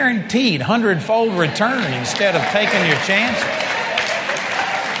a guaranteed 100-fold return instead of taking your chances.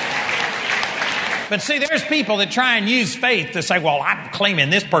 But see, there's people that try and use faith to say, well, I'm claiming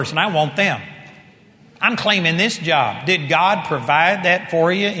this person, I want them. I'm claiming this job. Did God provide that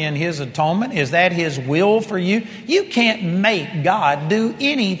for you in His atonement? Is that His will for you? You can't make God do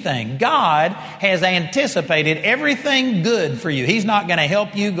anything. God has anticipated everything good for you. He's not going to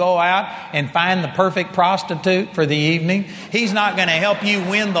help you go out and find the perfect prostitute for the evening. He's not going to help you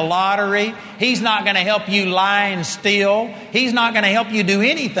win the lottery. He's not going to help you lie and steal. He's not going to help you do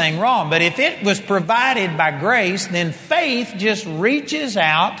anything wrong. But if it was provided by grace, then faith just reaches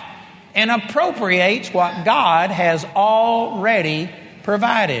out and appropriates what God has already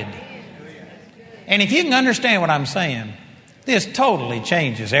provided. And if you can understand what I'm saying, this totally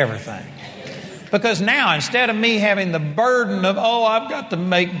changes everything. Because now, instead of me having the burden of, oh, I've got to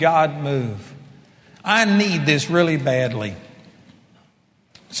make God move, I need this really badly.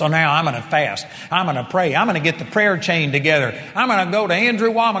 So now I'm going to fast. I'm going to pray. I'm going to get the prayer chain together. I'm going to go to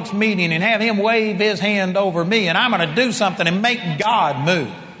Andrew Womack's meeting and have him wave his hand over me, and I'm going to do something and make God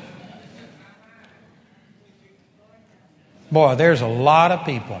move. Boy, there's a lot of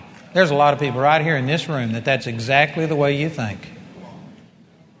people right here in this room that's exactly the way you think.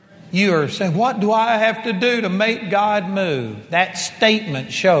 You are saying, what do I have to do to make God move? That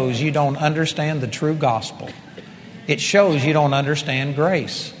statement shows you don't understand the true gospel. It shows you don't understand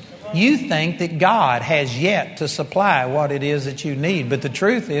grace. You think that God has yet to supply what it is that you need. But the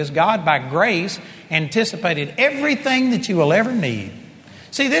truth is, God, by grace, anticipated everything that you will ever need.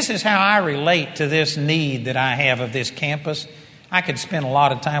 See, this is how I relate to this need that I have of this campus. I could spend a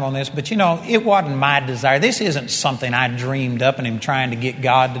lot of time on this, but it wasn't my desire. This isn't something I dreamed up and am trying to get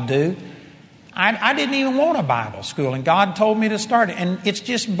God to do. I didn't even want a Bible school, and God told me to start it, and it's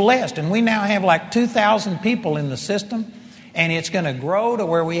just blessed. And we now have like 2,000 people in the system, and it's going to grow to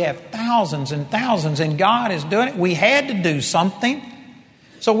where we have thousands and thousands, and God is doing it. We had to do something.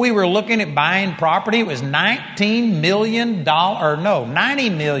 So we were looking at buying property. It was $90 million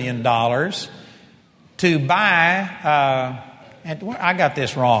to buy... I got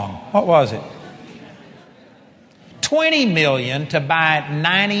this wrong. What was it? $20 million to buy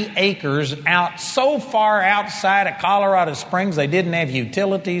 90 acres out so far outside of Colorado Springs. They didn't have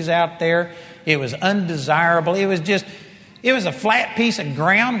utilities out there. It was undesirable. It was a flat piece of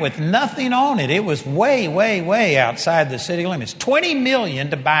ground with nothing on it. It was way, way, way outside the city limits. $20 million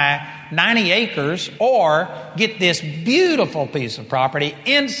to buy 90 acres or get this beautiful piece of property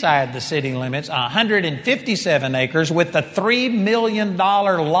inside the city limits, 157 acres with the $3 million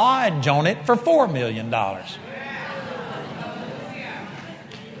lodge on it for $4 million.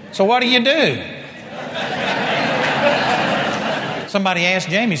 So what do? Somebody asked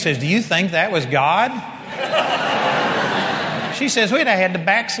Jamie, says, do you think that was God? She says, we'd have had to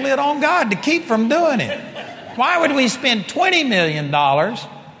backslid on God to keep from doing it. Why would we spend $20 million,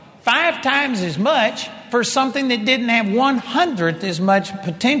 5 times as much, for something that didn't have 1/100th as much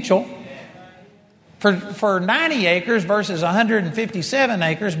potential? For 90 acres versus 157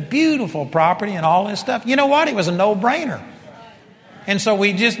 acres, beautiful property and all this stuff. You know what? It was a no-brainer. And so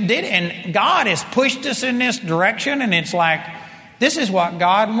we just did it. And God has pushed us in this direction, and it's like, this is what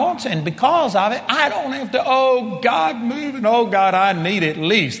God wants. And because of it, I don't have to, God, move. And God, I need at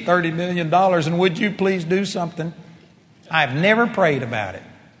least $30 million. And would you please do something? I've never prayed about it.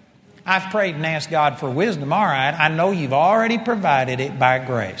 I've prayed and asked God for wisdom. All right, I know you've already provided it by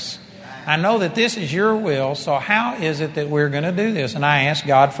grace. I know that this is your will, so how is it that we're going to do this? And I ask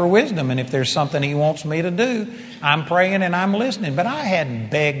God for wisdom, and if there's something He wants me to do, I'm praying and I'm listening. But I hadn't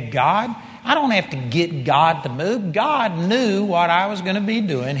begged God. I don't have to get God to move. God knew what I was going to be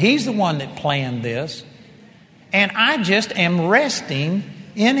doing. He's the one that planned this. And I just am resting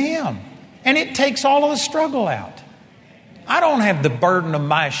in Him. And it takes all of the struggle out. I don't have the burden of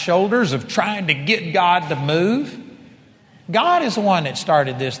my shoulders of trying to get God to move. God is the one that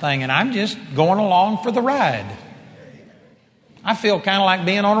started this thing, and I'm just going along for the ride. I feel kind of like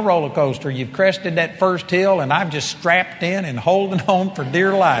being on a roller coaster. You've crested that first hill, and I've just strapped in and holding on for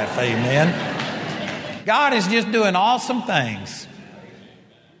dear life. Amen. God is just doing awesome things.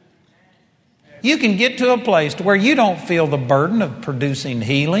 You can get to a place to where you don't feel the burden of producing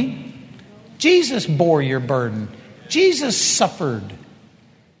healing. Jesus bore your burden. Jesus suffered.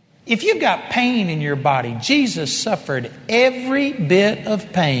 If you've got pain in your body, Jesus suffered every bit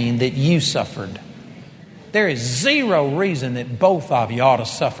of pain that you suffered. There is zero reason that both of you ought to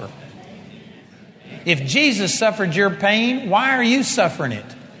suffer. If Jesus suffered your pain, why are you suffering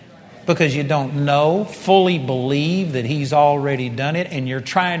it? Because you don't know, fully believe that He's already done it, and you're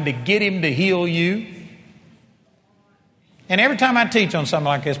trying to get Him to heal you. And every time I teach on something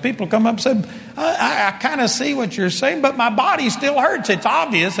like this, people come up and say, I kind of see what you're saying, but my body still hurts. It's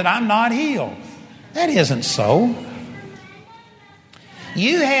obvious that I'm not healed. That isn't so.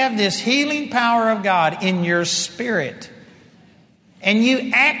 You have this healing power of God in your spirit, and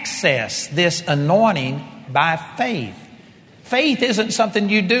you access this anointing by faith. Faith isn't something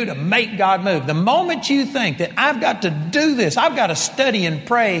you do to make God move. The moment you think that I've got to do this, I've got to study and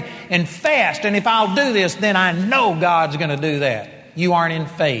pray and fast, and if I'll do this, then I know God's going to do that. You aren't in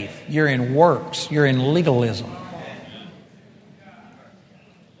faith. You're in works. You're in legalism.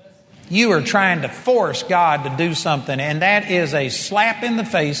 You are trying to force God to do something, and that is a slap in the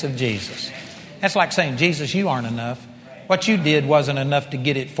face of Jesus. That's like saying, Jesus, you aren't enough. What you did wasn't enough to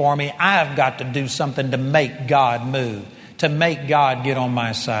get it for me. I've got to do something to make God move, to make God get on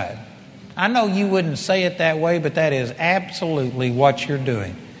my side. I know you wouldn't say it that way, but that is absolutely what you're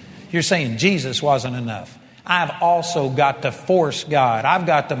doing. You're saying Jesus wasn't enough. I've also got to force God. I've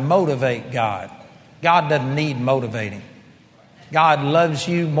got to motivate God. God doesn't need motivating. God loves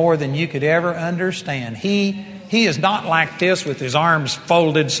you more than you could ever understand. He is not like this with His arms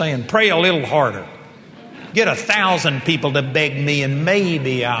folded saying, pray a little harder. Get 1,000 people to beg me and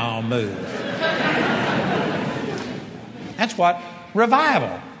maybe I'll move. That's what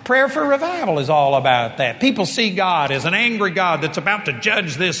revival, Prayer for revival is all about that. People see God as an angry God that's about to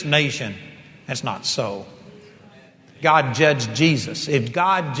judge this nation. That's not so. God judged Jesus. If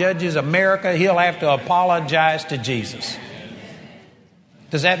God judges America, He'll have to apologize to Jesus.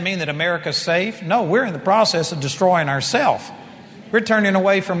 Does that mean that America's safe? No, we're in the process of destroying ourselves. We're turning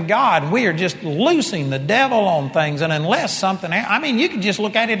away from God. We are just loosing the devil on things. And unless something, you can just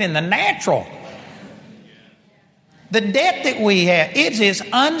look at it in the natural. The debt that we have, it is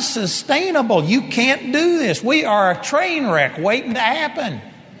unsustainable. You can't do this. We are a train wreck waiting to happen.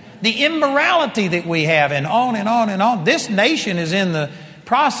 The immorality that we have, and on and on and on. This nation is in the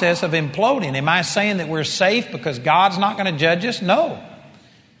process of imploding. Am I saying that we're safe because God's not going to judge us? No.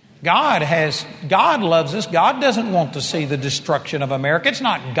 God loves us. God doesn't want to see the destruction of America. It's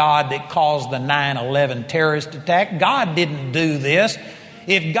not God that caused the 9/11 terrorist attack. God didn't do this.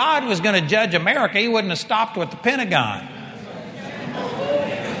 If God was going to judge America, He wouldn't have stopped with the Pentagon.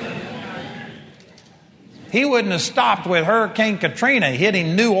 He wouldn't have stopped with Hurricane Katrina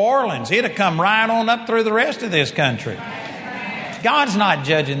hitting New Orleans. He'd have come right on up through the rest of this country. God's not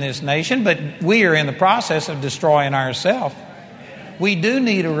judging this nation, but we are in the process of destroying ourselves. We do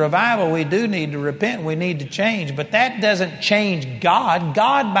need a revival. We do need to repent. We need to change. But that doesn't change God.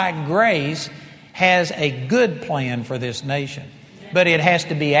 God, by grace, has a good plan for this nation. But it has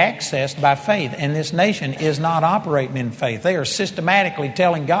to be accessed by faith. And this nation is not operating in faith. They are systematically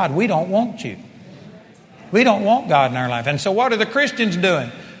telling God, we don't want you. We don't want God in our life. And so what are the Christians doing?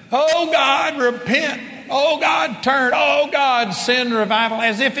 Oh, God, repent. Oh, God, turn. Oh, God, send revival,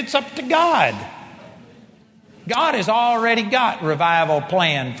 as if it's up to God. God has already got revival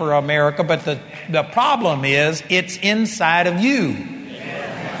planned for America, but the problem is it's inside of you.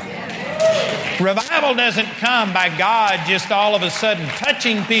 Revival doesn't come by God just all of a sudden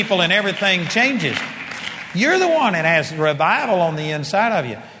touching people and everything changes. You're the one that has revival on the inside of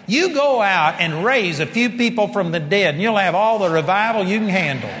you. You go out and raise a few people from the dead, and you'll have all the revival you can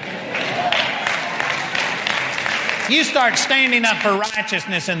handle. You start standing up for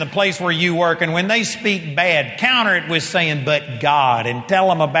righteousness in the place where you work, and when they speak bad, counter it with saying, but God, and tell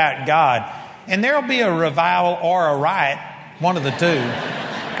them about God. And there'll be a revival or a riot, one of the two.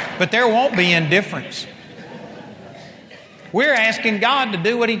 But there won't be indifference. We're asking God to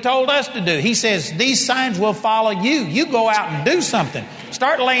do what He told us to do. He says, these signs will follow you. You go out and do something.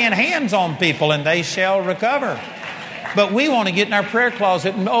 Start laying hands on people and they shall recover. But we want to get in our prayer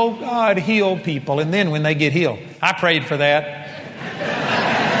closet and, oh, God, heal people. And then when they get healed, I prayed for that.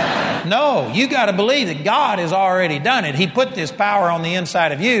 No, you got to believe that God has already done it. He put this power on the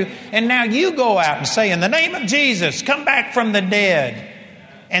inside of you. And now you go out and say, in the name of Jesus, come back from the dead.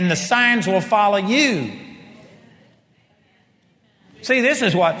 And the signs will follow you. See, this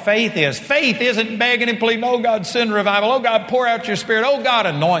is what faith is. Faith isn't begging and pleading, oh, God, send revival. Oh, God, pour out your Spirit. Oh, God,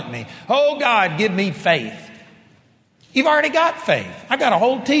 anoint me. Oh, God, give me faith. You've already got faith. I got a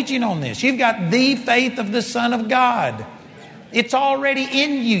whole teaching on this. You've got the faith of the Son of God. It's already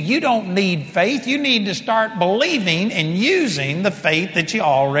in you. You don't need faith. You need to start believing and using the faith that you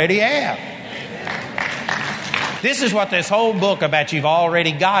already have. This is what this whole book about you've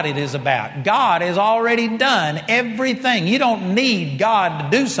already got it is about. God has already done everything. You don't need God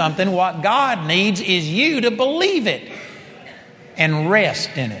to do something. What God needs is you to believe it and rest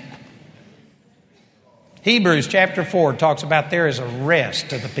in it. Hebrews chapter 4 talks about there is a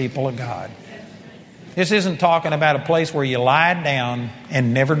rest to the people of God. This isn't talking about a place where you lie down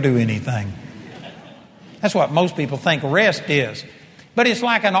and never do anything. That's what most people think rest is. But it's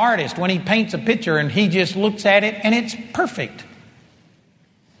like an artist when he paints a picture and he just looks at it and it's perfect.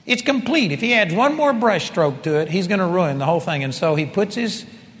 It's complete. If he adds one more brush stroke to it, he's going to ruin the whole thing. And so he puts his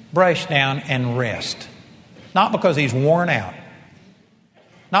brush down and rests. Not because he's worn out.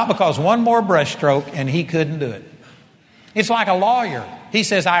 Not because one more brush stroke and he couldn't do it. It's like a lawyer. He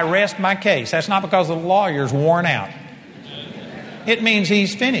says, I rest my case. That's not because the lawyer's worn out. It means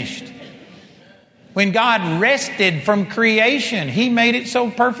he's finished. When God rested from creation, He made it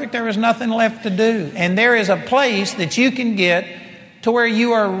so perfect there was nothing left to do. And there is a place that you can get to where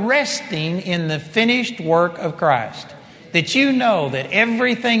you are resting in the finished work of Christ. That you know that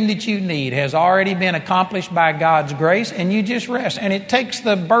everything that you need has already been accomplished by God's grace, and you just rest. And it takes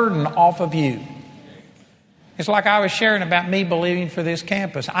the burden off of you. It's like I was sharing about me believing for this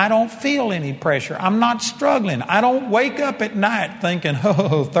campus. I don't feel any pressure. I'm not struggling. I don't wake up at night thinking,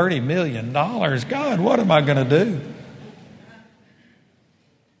 oh, $30 million. God, what am I going to do?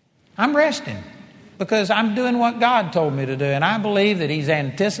 I'm resting because I'm doing what God told me to do. And I believe that He's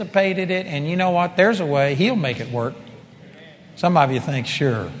anticipated it. And you know what? There's a way. He'll make it work. Some of you think,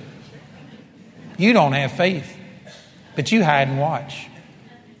 sure. You don't have faith, but you hide and watch.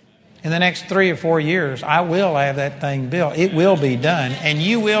 In the next 3 or 4 years, I will have that thing built. It will be done. And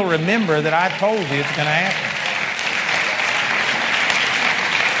you will remember that I told you it's going to happen.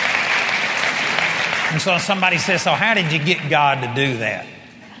 And so somebody says, so how did you get God to do that?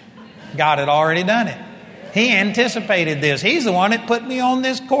 God had already done it. He anticipated this. He's the one that put me on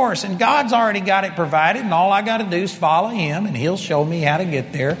this course. And God's already got it provided. And all I got to do is follow Him. And He'll show me how to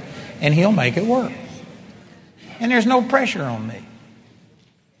get there. And He'll make it work. And there's no pressure on me.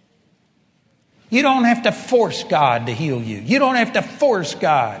 You don't have to force God to heal you. You don't have to force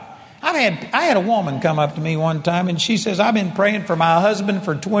God. I had a woman come up to me one time and she says, I've been praying for my husband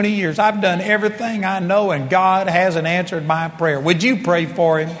for 20 years. I've done everything I know and God hasn't answered my prayer. Would you pray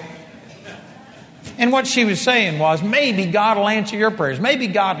for him? And what she was saying was, maybe God will answer your prayers. Maybe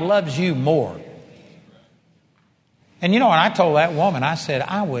God loves you more. And you know what I told that woman? I said,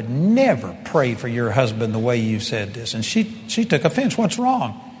 I would never pray for your husband the way you said this. And she took offense. What's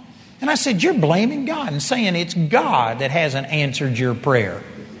wrong? And I said, you're blaming God and saying it's God that hasn't answered your prayer.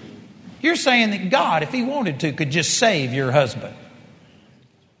 You're saying that God, if He wanted to, could just save your husband.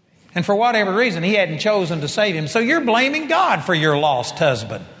 And for whatever reason, He hadn't chosen to save him. So you're blaming God for your lost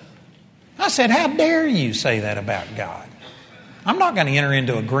husband. I said, how dare you say that about God? I'm not going to enter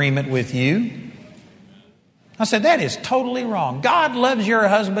into agreement with you. I said, that is totally wrong. God loves your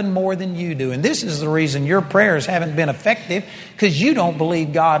husband more than you do. And this is the reason your prayers haven't been effective, because you don't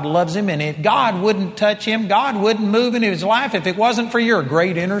believe God loves him. And if God wouldn't touch him, God wouldn't move in his life if it wasn't for your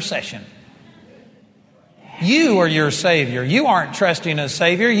great intercession. You are your Savior. You aren't trusting a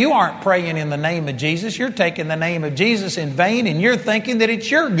Savior. You aren't praying in the name of Jesus. You're taking the name of Jesus in vain, and you're thinking that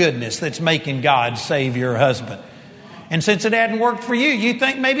it's your goodness that's making God save your husband. And since it hadn't worked for you, you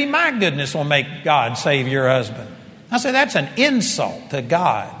think maybe my goodness will make God save your husband. I say that's an insult to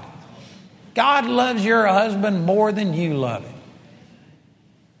God. God loves your husband more than you love him.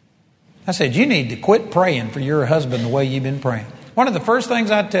 I said, you need to quit praying for your husband the way you've been praying. One of the first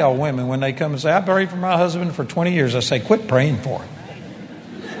things I tell women when they come and say, I prayed for my husband for 20 years, I say, quit praying for him.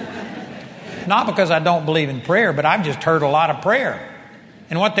 Not because I don't believe in prayer, but I've just heard a lot of prayer.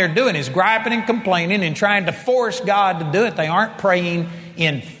 And what they're doing is griping and complaining and trying to force God to do it. They aren't praying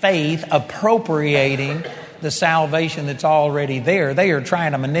in faith, appropriating the salvation that's already there. They are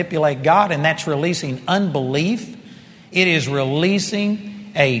trying to manipulate God, and that's releasing unbelief. It is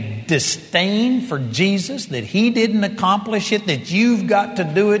releasing a disdain for Jesus, that He didn't accomplish it, that you've got to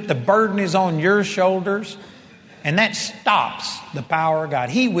do it. The burden is on your shoulders. And that stops the power of God.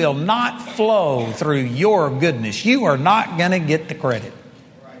 He will not flow through your goodness. You are not going to get the credit.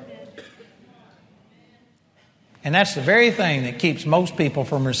 And that's the very thing that keeps most people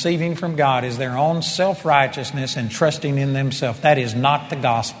from receiving from God, is their own self-righteousness and trusting in themselves. That is not the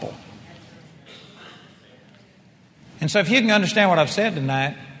gospel. And so if you can understand what I've said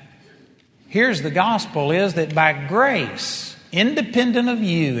tonight, here's the gospel, is that by grace, independent of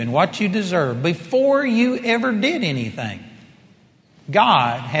you and what you deserve, before you ever did anything,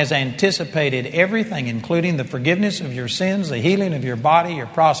 God has anticipated everything, including the forgiveness of your sins, the healing of your body, your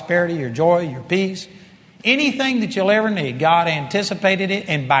prosperity, your joy, your peace. Anything that you'll ever need, God anticipated it,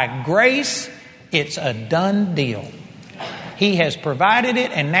 and by grace, it's a done deal. He has provided it,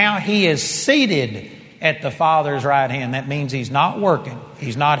 and now He is seated at the Father's right hand. That means He's not working.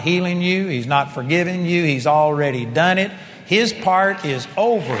 He's not healing you. He's not forgiving you. He's already done it. His part is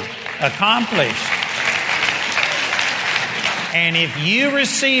over, accomplished. And if you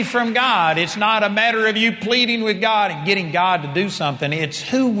receive from God, it's not a matter of you pleading with God and getting God to do something. It's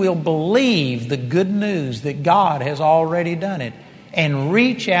who will believe the good news that God has already done it and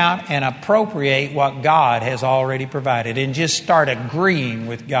reach out and appropriate what God has already provided and just start agreeing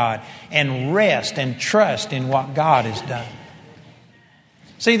with God and rest and trust in what God has done.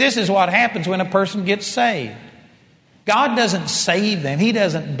 See, this is what happens when a person gets saved. God doesn't save them. He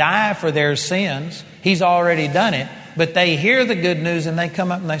doesn't die for their sins. He's already done it. But they hear the good news and they come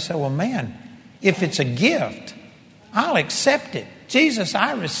up and they say, well, man, if it's a gift, I'll accept it. Jesus,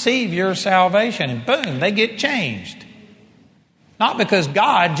 I receive your salvation. And boom, they get changed. Not because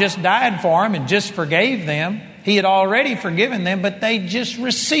God just died for them and just forgave them. He had already forgiven them, but they just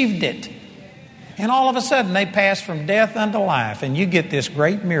received it. And all of a sudden they pass from death unto life, and you get this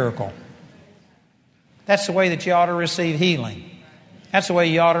great miracle. That's the way that you ought to receive healing. That's the way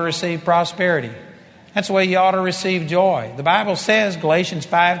you ought to receive prosperity. That's the way you ought to receive joy. The Bible says, Galatians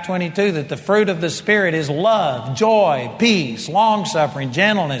 5:22, that the fruit of the Spirit is love, joy, peace, long-suffering,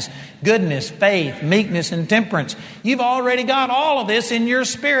 gentleness, goodness, faith, meekness, and temperance. You've already got all of this in your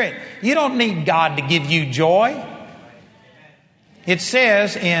spirit. You don't need God to give you joy. It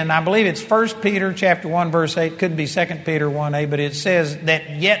says in, I believe it's 1 Peter chapter 1, verse 8, could be 2 Peter 1:8, but it says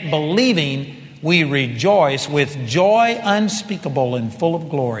that yet believing we rejoice with joy unspeakable and full of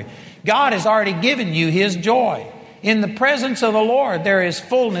glory. God has already given you His joy. In the presence of the Lord there is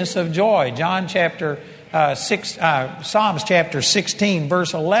fullness of joy. Psalms chapter 16,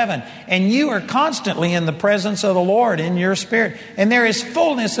 verse 11. And you are constantly in the presence of the Lord in your spirit. And there is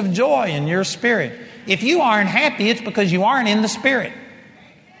fullness of joy in your spirit. If you aren't happy, it's because you aren't in the Spirit.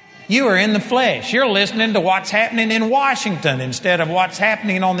 You are in the flesh. You're listening to what's happening in Washington instead of what's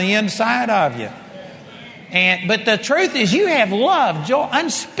happening on the inside of you. But the truth is you have love, joy,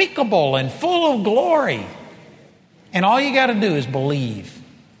 unspeakable and full of glory. And all you got to do is believe.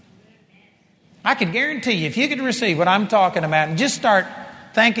 I could guarantee you, if you could receive what I'm talking about and just start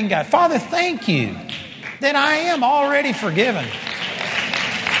thanking God, Father, thank you that I am already forgiven.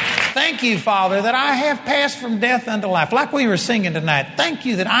 Thank you, Father, that I have passed from death unto life. Like we were singing tonight, thank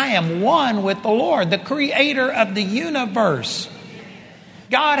you that I am one with the Lord, the creator of the universe.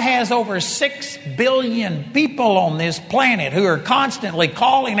 God has over 6 billion people on this planet who are constantly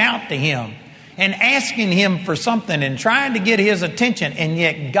calling out to Him and asking Him for something and trying to get His attention, and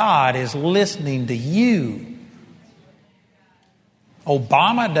yet God is listening to you.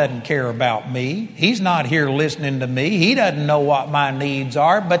 Obama doesn't care about me. He's not here listening to me. He doesn't know what my needs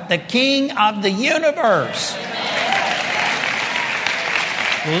are. But the King of the universe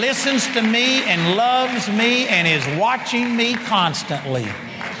listens to me and loves me and is watching me constantly.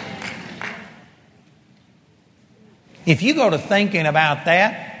 If you go to thinking about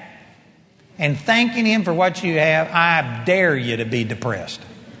that and thanking Him for what you have, I dare you to be depressed.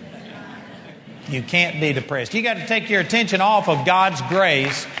 You can't be depressed. You got to take your attention off of God's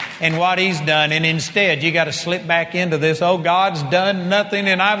grace and what He's done, and instead you got to slip back into this, oh, God's done nothing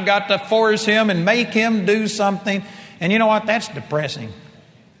and I've got to force Him and make Him do something. And you know what? That's depressing.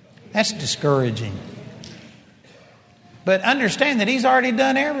 That's discouraging. But understand that He's already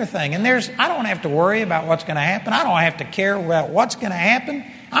done everything. And I don't have to worry about what's going to happen. I don't have to care about what's going to happen.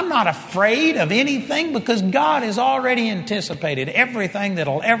 I'm not afraid of anything because God has already anticipated everything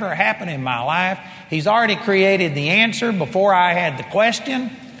that'll ever happen in my life. He's already created the answer before I had the question.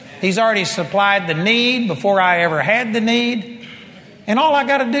 He's already supplied the need before I ever had the need. And all I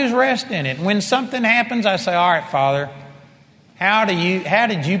got to do is rest in it. When something happens, I say, all right, Father, how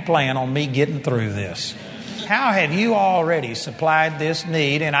did you plan on me getting through this? How have you already supplied this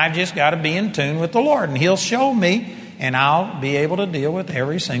need? And I've just got to be in tune with the Lord. And He'll show me, and I'll be able to deal with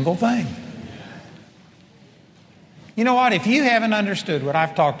every single thing. You know what? If you haven't understood what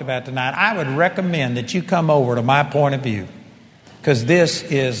I've talked about tonight, I would recommend that you come over to my point of view, because this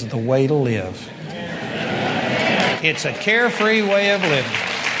is the way to live. It's a carefree way of living.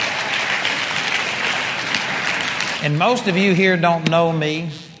 And most of you here don't know me,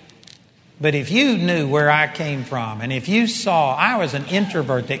 but if you knew where I came from, and if you saw I was an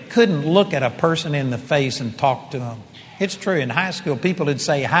introvert that couldn't look at a person in the face and talk to them. It's true. In high school, people would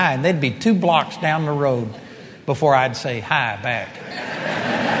say hi, and they'd be 2 blocks down the road before I'd say hi back.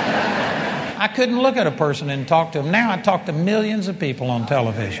 I couldn't look at a person and talk to them. Now I talk to millions of people on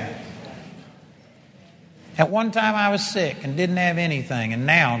television. At one time I was sick and didn't have anything, and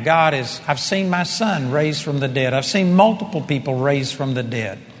now I've seen my son raised from the dead. I've seen multiple people raised from the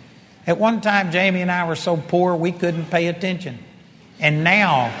dead. At one time, Jamie and I were so poor we couldn't pay attention. And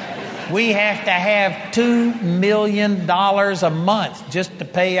now we have to have $2 million a month just to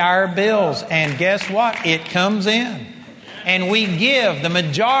pay our bills. And guess what? It comes in. And we give the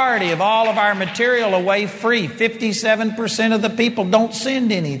majority of all of our material away free. 57% of the people don't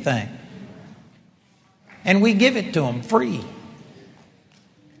send anything. And we give it to them free.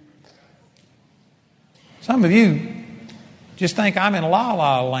 Some of you just think I'm in la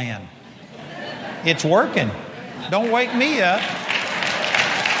la land. It's working. Don't wake me up.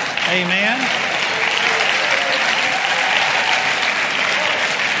 Amen.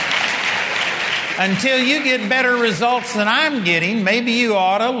 Until you get better results than I'm getting, maybe you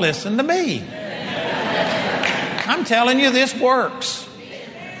ought to listen to me. I'm telling you, this works.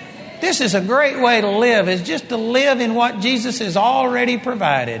 This is a great way to live, is just to live in what Jesus has already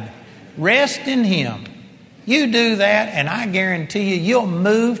provided. Rest in Him. You do that, and I guarantee you'll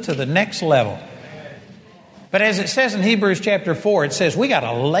move to the next level. But as it says in Hebrews chapter 4, it says we got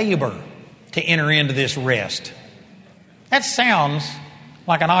to labor to enter into this rest. That sounds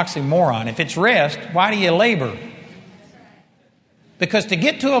like an oxymoron. If it's rest, why do you labor? Because to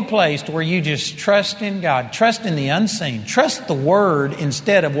get to a place where you just trust in God, trust in the unseen, trust the Word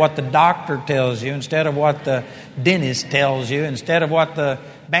instead of what the doctor tells you, instead of what the dentist tells you, instead of what the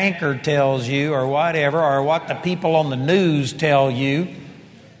banker tells you or whatever, or what the people on the news tell you.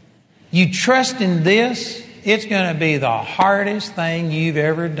 You trust in this, it's going to be the hardest thing you've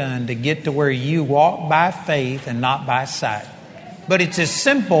ever done to get to where you walk by faith and not by sight. But it's as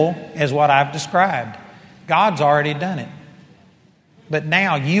simple as what I've described. God's already done it. But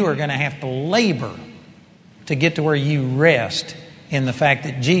now you are going to have to labor to get to where you rest in the fact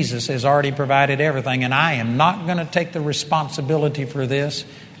that Jesus has already provided everything. And I am not going to take the responsibility for this.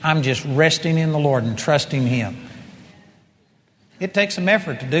 I'm just resting in the Lord and trusting Him. It takes some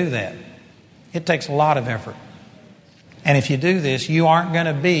effort to do that. It takes a lot of effort. And if you do this, you aren't going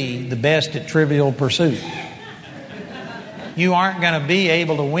to be the best at Trivial Pursuit. You aren't going to be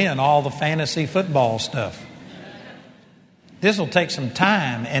able to win all the fantasy football stuff. This will take some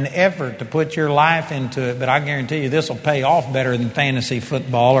time and effort to put your life into it, but I guarantee you this will pay off better than fantasy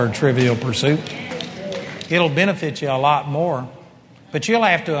football or Trivial Pursuit. It'll benefit you a lot more. But you'll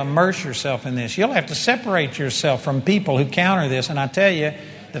have to immerse yourself in this. You'll have to separate yourself from people who counter this. And I tell you,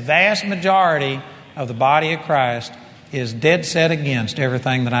 the vast majority of the body of Christ is dead set against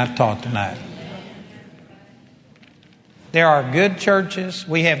everything that I've taught tonight. There are good churches.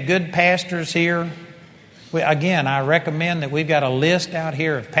 We have good pastors here. Again, I recommend that we've got a list out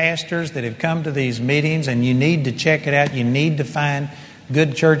here of pastors that have come to these meetings, and you need to check it out. You need to find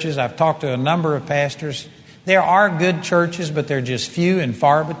good churches. I've talked to a number of pastors. There are good churches, but they're just few and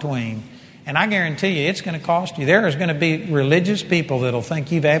far between. And I guarantee you, it's going to cost you. There is going to be religious people that will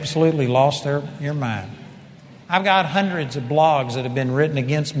think you've absolutely lost your mind. I've got hundreds of blogs that have been written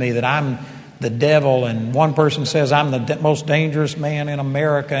against me that I'm the devil, and one person says I'm the most dangerous man in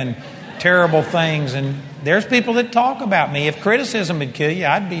America, and terrible things. And there's people that talk about me. If criticism would kill you,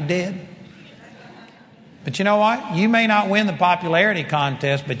 I'd be dead. But you know what? You may not win the popularity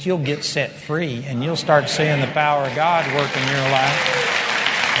contest, but you'll get set free, and you'll start seeing the power of God work in your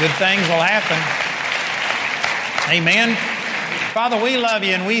life. Good things will happen. Amen. Father, we love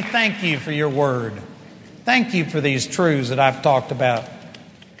you, and we thank you for your word. Thank you for these truths that I've talked about.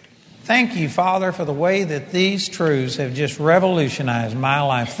 Thank you, Father, for the way that these truths have just revolutionized my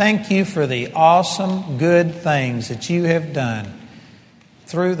life. Thank you for the awesome, good things that you have done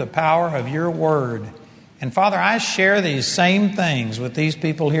through the power of your word. And Father, I share these same things with these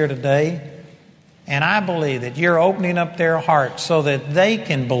people here today. And I believe that you're opening up their hearts so that they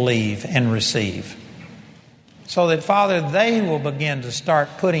can believe and receive. So that, Father, they will begin to start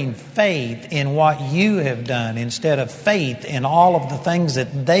putting faith in what you have done instead of faith in all of the things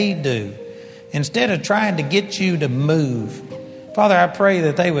that they do. Instead of trying to get you to move. Father, I pray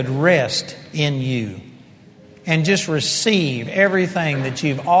that they would rest in you and just receive everything that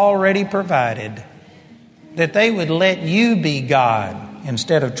you've already provided. That they would let you be God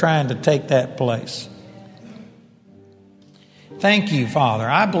instead of trying to take that place. Thank you, Father.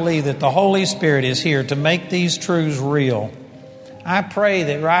 I believe that the Holy Spirit is here to make these truths real. I pray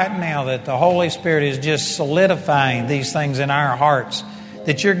that right now that the Holy Spirit is just solidifying these things in our hearts,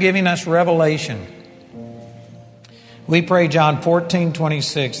 that you're giving us revelation. We pray, John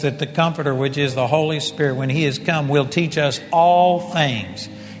 14:26, that the Comforter, which is the Holy Spirit, when He has come, will teach us all things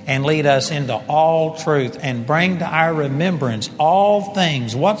and lead us into all truth and bring to our remembrance all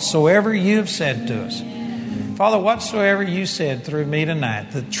things whatsoever you have said to us. Father, whatsoever you said through me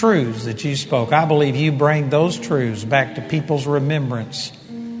tonight, the truths that you spoke, I believe you bring those truths back to people's remembrance,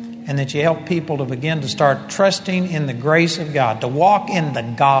 and that you help people to begin to start trusting in the grace of God, to walk in the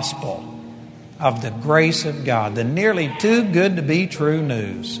gospel of the grace of God, the nearly too good to be true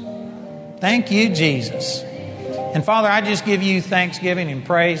news. Thank you, Jesus. And Father, I just give you thanksgiving and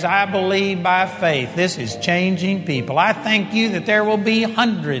praise. I believe by faith this is changing people. I thank you that there will be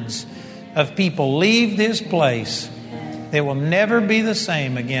hundreds of people leave this place that will never be the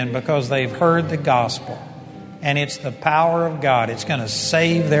same again because they've heard the gospel. And it's the power of God. It's going to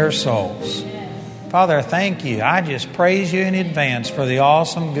save their souls. Father, thank you. I just praise you in advance for the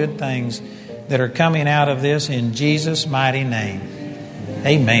awesome good things that are coming out of this in Jesus' mighty name.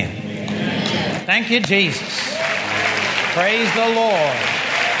 Amen. Thank you, Jesus. Praise the Lord.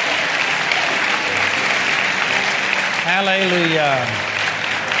 Hallelujah.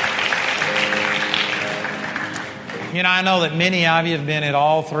 You know, I know that many of you have been at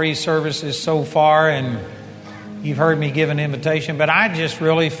all three services so far, and you've heard me give an invitation, but I just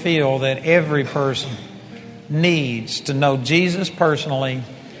really feel that every person needs to know Jesus personally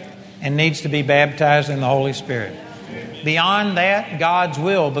and needs to be baptized in the Holy Spirit. Beyond that, God's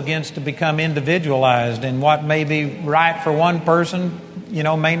will begins to become individualized, and what may be right for one person,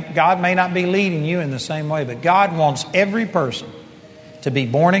 God may not be leading you in the same way, but God wants every person to be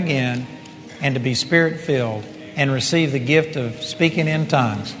born again and to be Spirit-filled and receive the gift of speaking in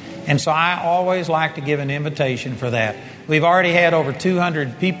tongues. And so I always like to give an invitation for that. We've already had over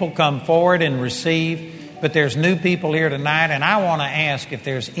 200 people come forward and receive, but there's new people here tonight, and I want to ask if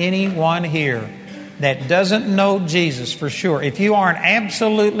there's anyone here that doesn't know Jesus for sure. If you aren't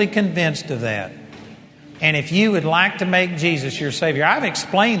absolutely convinced of that, and if you would like to make Jesus your Savior, I've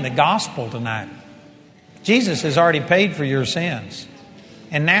explained the gospel tonight. Jesus has already paid for your sins.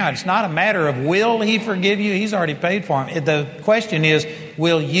 And now it's not a matter of will He forgive you. He's already paid for them. The question is,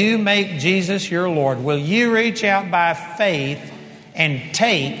 will you make Jesus your Lord? Will you reach out by faith and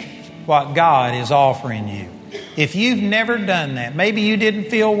take what God is offering you? If you've never done that, maybe you didn't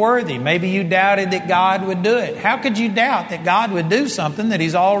feel worthy. Maybe you doubted that God would do it. How could you doubt that God would do something that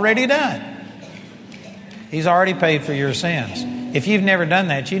He's already done? He's already paid for your sins. If you've never done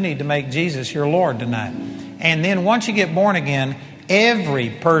that, you need to make Jesus your Lord tonight. And then once you get born again, every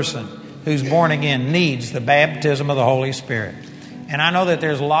person who's born again needs the baptism of the Holy Spirit. And I know that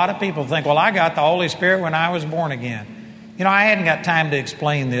there's a lot of people who think, well, I got the Holy Spirit when I was born again. I hadn't got time to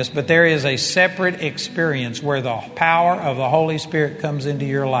explain this, but there is a separate experience where the power of the Holy Spirit comes into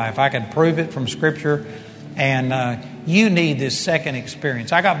your life. I can prove it from Scripture, and you need this second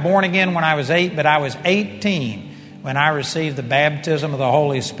experience. I got born again when I was 8, but I was 18 when I received the baptism of the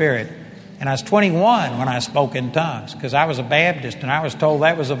Holy Spirit. And I was 21 when I spoke in tongues, because I was a Baptist, and I was told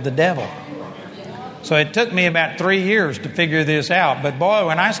that was of the devil. So it took me about 3 years to figure this out. But boy,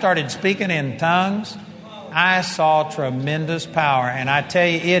 when I started speaking in tongues, I saw tremendous power, and I tell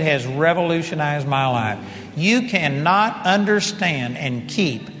you, it has revolutionized my life. You cannot understand and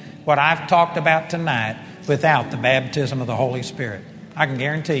keep what I've talked about tonight without the baptism of the Holy Spirit. I can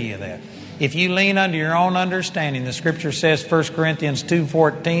guarantee you that. If you lean under your own understanding, the Scripture says, 1 Corinthians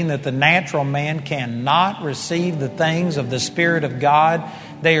 2:14, that the natural man cannot receive the things of the Spirit of God.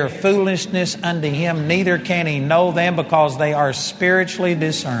 They are foolishness unto him, neither can he know them, because they are spiritually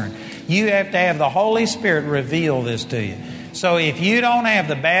discerned. You have to have the Holy Spirit reveal this to you. So if you don't have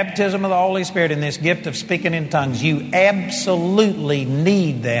the baptism of the Holy Spirit and this gift of speaking in tongues, you absolutely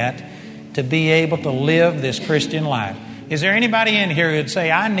need that to be able to live this Christian life. Is there anybody in here who would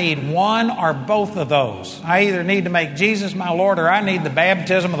say, I need one or both of those? I either need to make Jesus my Lord, or I need the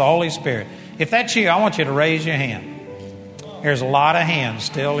baptism of the Holy Spirit. If that's you, I want you to raise your hand. There's a lot of hands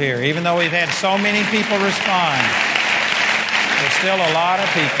still here. Even though we've had so many people respond, there's still a lot of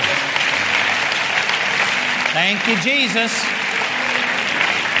people. Thank you, Jesus.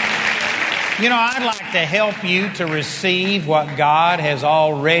 I'd like to help you to receive what God has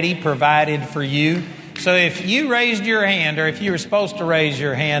already provided for you. So if you raised your hand, or if you were supposed to raise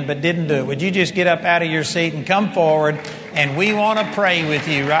your hand but didn't do it, would you just get up out of your seat and come forward, and we want to pray with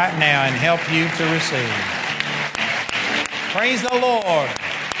you right now and help you to receive. Praise the Lord.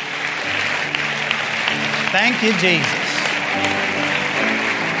 Thank you, Jesus.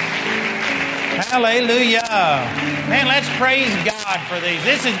 Hallelujah. Man, let's praise God for these.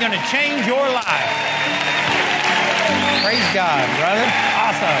 This is going to change your life. Praise God, brother.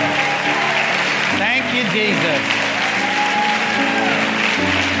 Awesome. Thank you, Jesus.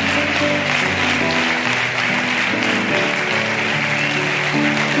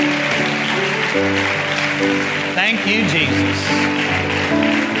 Thank you, Jesus.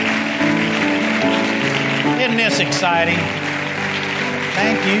 Isn't this exciting?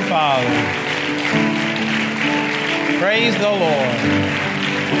 Thank you, Father. Praise the Lord.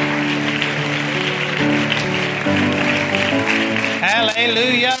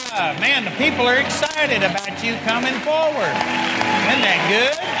 Hallelujah. Man, the people are excited about you coming forward. Isn't that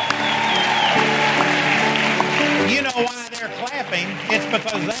good? You know why they're clapping? It's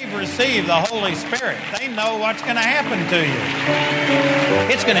because they've received the Holy Spirit. They know what's going to happen to you.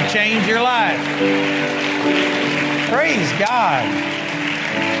 It's going to change your life. Praise God.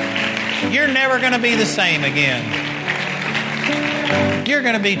 You're never going to be the same again. You're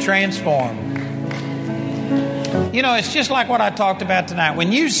going to be transformed. It's just like what I talked about tonight.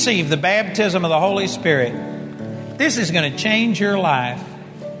 When you receive the baptism of the Holy Spirit, this is going to change your life.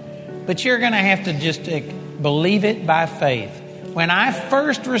 But you're going to have to just believe it by faith. When I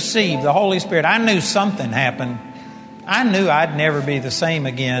first received the Holy Spirit, I knew something happened. I knew I'd never be the same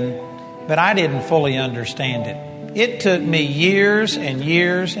again, but I didn't fully understand it. It took me years and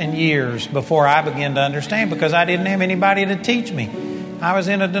years and years before I began to understand, because I didn't have anybody to teach me. I was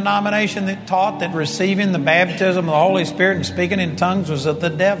in a denomination that taught that receiving the baptism of the Holy Spirit and speaking in tongues was of the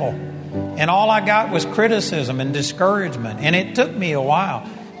devil. And all I got was criticism and discouragement. And it took me a while.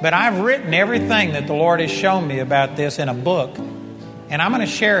 But I've written everything that the Lord has shown me about this in a book. And I'm going to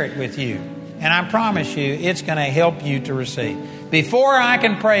share it with you. And I promise you, it's going to help you to receive. Before I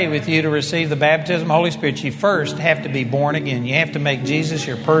can pray with you to receive the baptism of the Holy Spirit, you first have to be born again. You have to make Jesus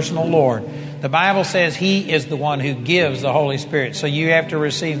your personal Lord. The Bible says He is the one who gives the Holy Spirit. So you have to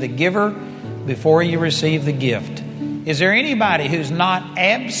receive the giver before you receive the gift. Is there anybody who's not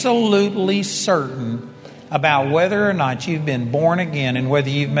absolutely certain about whether or not you've been born again and whether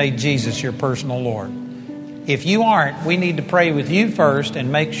you've made Jesus your personal Lord? If you aren't, we need to pray with you first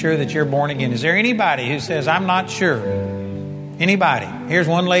and make sure that you're born again. Is there anybody who says, I'm not sure? Anybody? Here's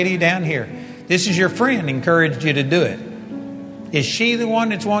one lady down here. This is your friend encouraged you to do it. Is she the one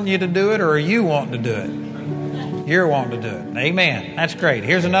that's wanting you to do it, or are you wanting to do it? You're wanting to do it. Amen. That's great.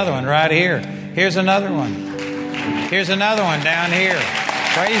 Here's another one right here. Here's another one. Here's another one down here.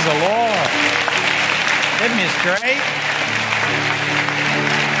 Praise the Lord. Isn't this great?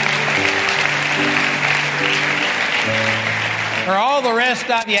 Are all the rest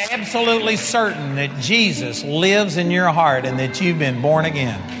of you absolutely certain that Jesus lives in your heart and that you've been born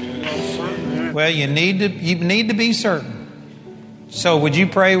again? Well, you need to be certain. So would you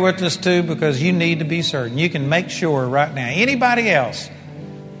pray with us too? Because you need to be certain. You can make sure right now. Anybody else?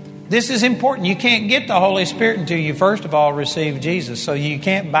 This is important. You can't get the Holy Spirit until you first of all receive Jesus. So you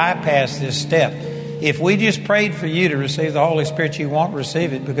can't bypass this step. If we just prayed for you to receive the Holy Spirit, you won't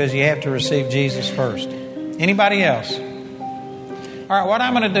receive it because you have to receive Jesus first. Anybody else? All right, what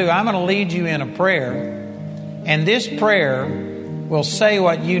I'm going to do, I'm going to lead you in a prayer. And this prayer will say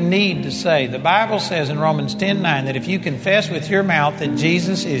what you need to say. The Bible says in Romans 10:9 that if you confess with your mouth that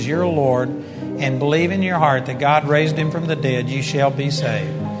Jesus is your Lord and believe in your heart that God raised Him from the dead, you shall be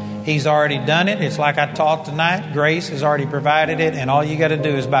saved. He's already done it. It's like I taught tonight. Grace has already provided it. And all you got to do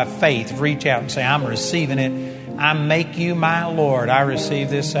is by faith reach out and say, I'm receiving it. I make you my Lord. I receive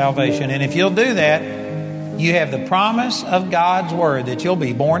this salvation. And if you'll do that, you have the promise of God's Word that you'll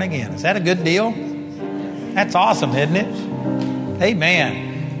be born again. Is that a good deal? That's awesome, isn't it?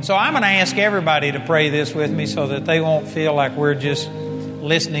 Amen. So I'm going to ask everybody to pray this with me so that they won't feel like we're just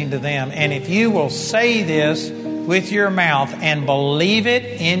listening to them. And if you will say this with your mouth and believe it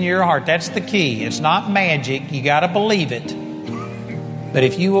in your heart, that's the key. It's not magic. You got to believe it. But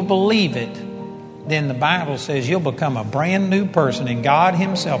if you will believe it, then the Bible says you'll become a brand new person and God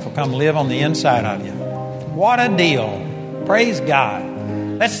Himself will come live on the inside of you. What a deal. Praise God.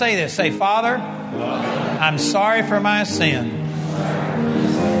 Let's say this. Say, Father, I'm sorry for my sin.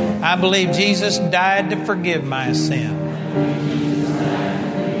 I believe Jesus died to forgive my sin.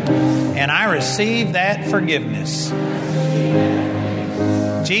 And I receive that forgiveness.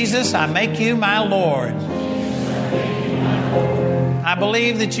 Jesus, I make you my Lord. I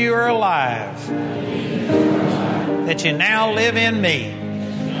believe that you are alive. That you now live in me.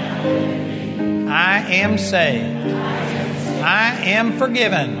 I am saved. I am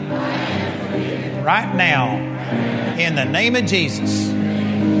forgiven. Right now. In the name of Jesus.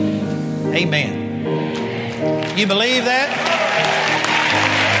 Amen. You believe that?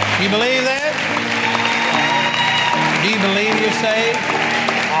 You believe that? Do you believe you're saved?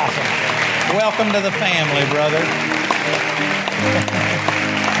 Awesome. Welcome to the family, brother.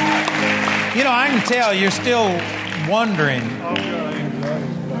 You know, I can tell you're still wondering.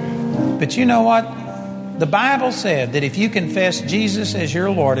 But you know what? The Bible said that if you confess Jesus as your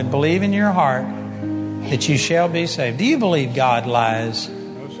Lord and believe in your heart that you shall be saved. Do you believe God lies?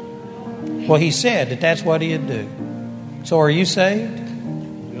 Well, He said that that's what He'd do. So are you saved?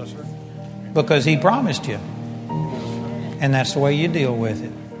 Yes, sir. Because He promised you. And that's the way you deal with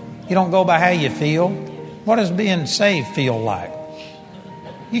it. You don't go by how you feel. What does being saved feel like?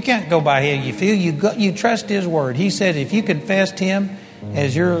 You can't go by how you feel. You trust His Word. He said if you confessed Him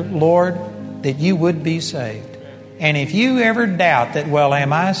as your Lord, that you would be saved. And if you ever doubt that, well,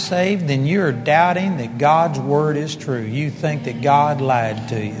 am I saved? Then you're doubting that God's Word is true. You think that God lied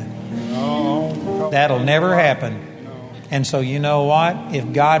to you. No. That'll never happen. And so you know what?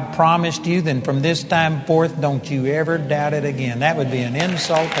 If God promised you, then from this time forth, don't you ever doubt it again. That would be an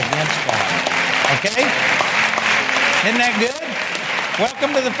insult against God. Okay? Isn't that good?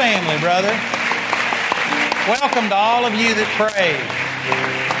 Welcome to the family, brother. Welcome to all of you that prayed.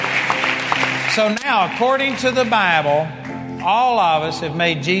 So now, according to the Bible, all of us have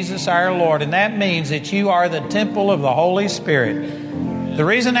made Jesus our Lord. And that means that you are the temple of the Holy Spirit. The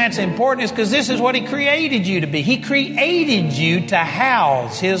reason that's important is because this is what He created you to be. He created you to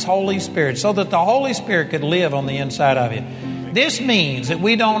house His Holy Spirit so that the Holy Spirit could live on the inside of you. This means that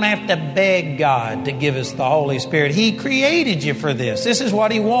we don't have to beg God to give us the Holy Spirit. He created you for this. This is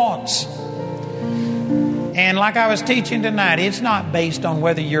what He wants. And like I was teaching tonight, it's not based on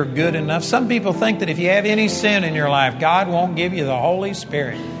whether you're good enough. Some people think that if you have any sin in your life, God won't give you the Holy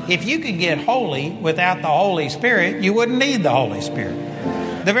Spirit. If you could get holy without the Holy Spirit, you wouldn't need the Holy Spirit.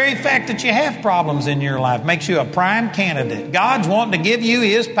 The very fact that you have problems in your life makes you a prime candidate. God's wanting to give you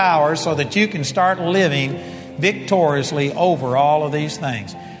His power so that you can start living victoriously over all of these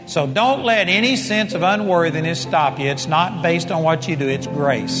things. So don't let any sense of unworthiness stop you. It's not based on what you do. It's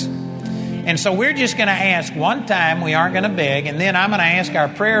grace. And so we're just going to ask one time. We aren't going to beg. And then I'm going to ask our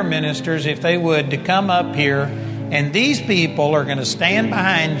prayer ministers if they would to come up here. And these people are going to stand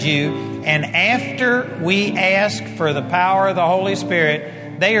behind you. And after we ask for the power of the Holy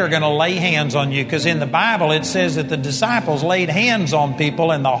Spirit, they are going to lay hands on you. Because in the Bible it says that the disciples laid hands on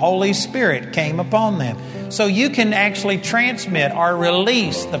people and the Holy Spirit came upon them. So you can actually transmit or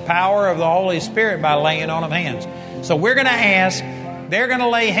release the power of the Holy Spirit by laying on of hands. So we're going to ask. They're going to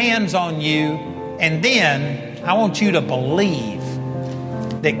lay hands on you, and then I want you to believe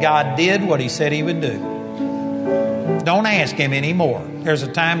that God did what He said He would do. Don't ask Him anymore. There's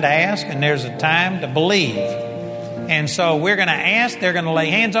a time to ask, and there's a time to believe. And so we're going to ask, they're going to lay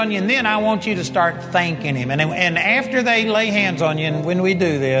hands on you, and then I want you to start thanking Him. And after they lay hands on you, and when we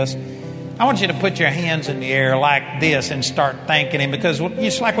do this, I want you to put your hands in the air like this and start thanking Him. Because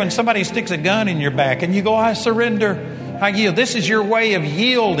it's like when somebody sticks a gun in your back, and you go, I surrender. I yield. This is your way of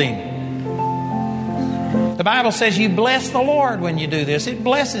yielding. The Bible says you bless the Lord when you do this. It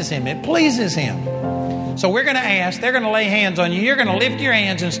blesses Him. It pleases Him. So we're going to ask. They're going to lay hands on you. You're going to lift your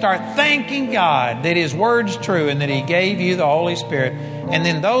hands and start thanking God that His Word's true and that He gave you the Holy Spirit. And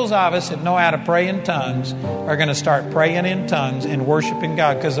then those of us that know how to pray in tongues are going to start praying in tongues and worshiping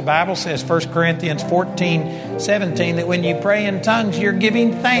God. Because the Bible says, 1 Corinthians 14:17, that when you pray in tongues, you're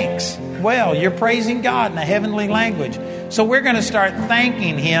giving thanks. Well, you're praising God in a heavenly language. So we're going to start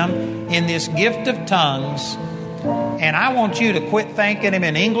thanking Him in this gift of tongues. And I want you to quit thanking Him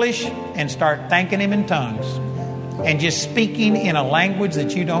in English and start thanking Him in tongues. And just speaking in a language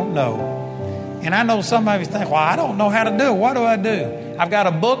that you don't know. And I know some of you think, well, I don't know how to do it. What do I do? I've got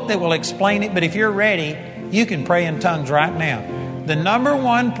a book that will explain it. But if you're ready, you can pray in tongues right now. The number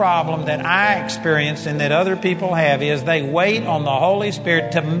one problem that I experienced and that other people have is they wait on the Holy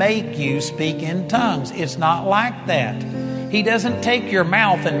Spirit to make you speak in tongues. It's not like that. He doesn't take your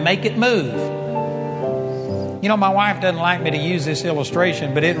mouth and make it move. You know, my wife doesn't like me to use this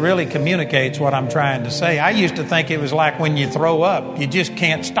illustration, but it really communicates what I'm trying to say. I used to think it was like when you throw up. You just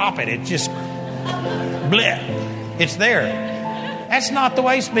can't stop it. It just, bleh, it's there. That's not the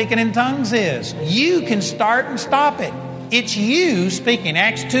way speaking in tongues is. You can start and stop it. It's you speaking.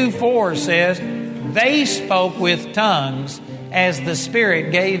 Acts 2:4 says, they spoke with tongues as the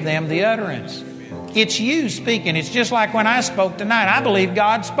Spirit gave them the utterance. It's you speaking. It's just like when I spoke tonight. I believe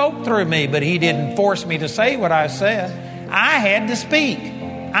God spoke through me, but He didn't force me to say what I said. I had to speak.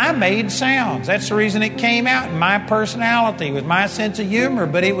 I made sounds. That's the reason it came out in my personality, with my sense of humor,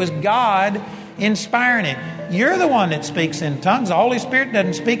 but it was God inspiring it. You're the one that speaks in tongues. The Holy Spirit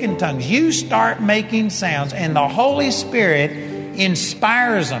doesn't speak in tongues. You start making sounds, and the Holy Spirit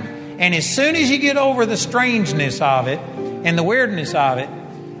inspires them. And as soon as you get over the strangeness of it and the weirdness of it,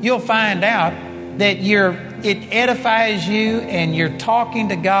 you'll find out that it edifies you and you're talking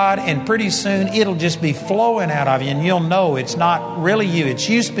to God, and pretty soon it'll just be flowing out of you, and you'll know it's not really you. It's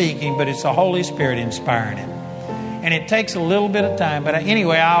you speaking, but it's the Holy Spirit inspiring it. And it takes a little bit of time. But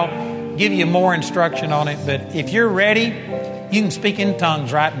anyway, I'll give you more instruction on it. But if you're ready, you can speak in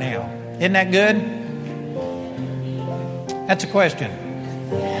tongues right now. Isn't that good? That's a question.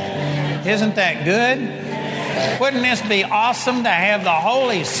 Isn't that good? Wouldn't this be awesome to have the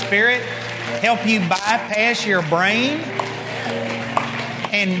Holy Spirit help you bypass your brain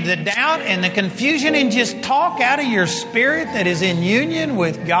and the doubt and the confusion, and just talk out of your spirit that is in union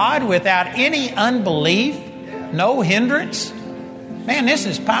with God without any unbelief, no hindrance? Man, this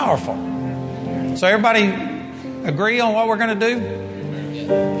is powerful. So everybody agree on what we're going to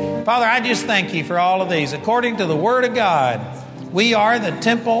do? Father, I just thank You for all of these. According to the Word of God, we are the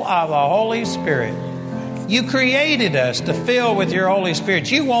temple of the Holy Spirit. You created us to fill with Your Holy Spirit.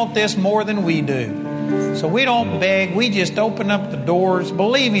 You want this more than we do. So we don't beg. We just open up the doors,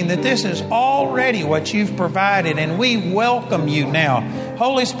 believing that this is already what You've provided, and we welcome You now.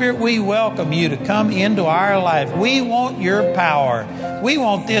 Holy Spirit, we welcome You to come into our life. We want Your power. We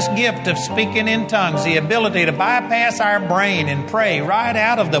want this gift of speaking in tongues, the ability to bypass our brain and pray right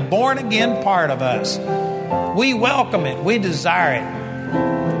out of the born-again part of us. We welcome it. We desire it.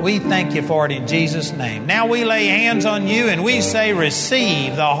 We thank You for it in Jesus' name. Now we lay hands on you and we say,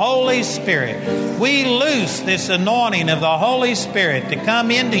 receive the Holy Spirit. We loose this anointing of the Holy Spirit to come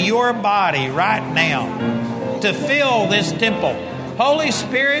into your body right now. to fill this temple. Holy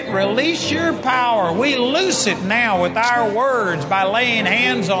Spirit, release your power. We loose it now with our words by laying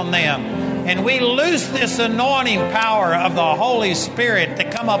hands on them. And we loose this anointing power of the Holy Spirit to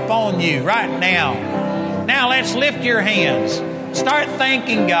come upon you right now. Now let's lift your hands. Start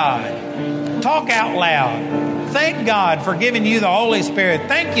thanking God. Talk out loud. Thank God for giving you the Holy Spirit.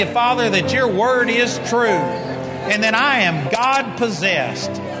 Thank you, Father, that your word is true and that I am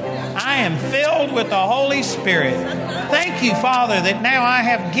God-possessed. I am filled with the Holy Spirit. Thank you, Father, that now I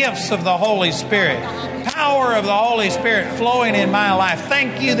have gifts of the Holy Spirit. Power of the Holy Spirit flowing in my life.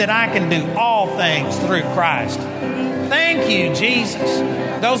 Thank you that I can do all things through Christ. Thank you, Jesus.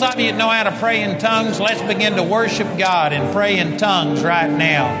 Those of you that know how to pray in tongues, let's begin to worship God and pray in tongues right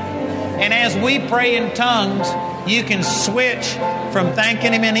now. And as we pray in tongues, you can switch from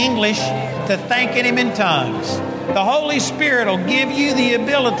thanking Him in English to thanking Him in tongues. The Holy Spirit will give you the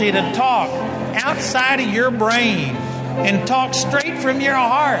ability to talk outside of your brain and talk straight from your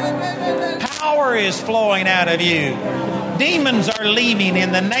heart. Power is flowing out of you. Demons are leaving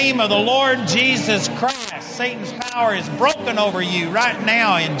in the name of the Lord Jesus Christ. Satan's power is broken over you right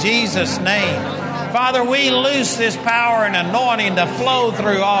now in Jesus' name. Father, we loose this power and anointing to flow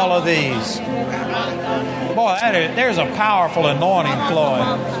through all of these. Boy, there's a powerful anointing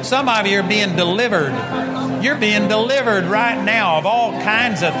flowing. Some of you are being delivered. You're being delivered right now of all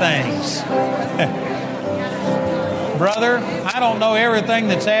kinds of things. Brother, I don't know everything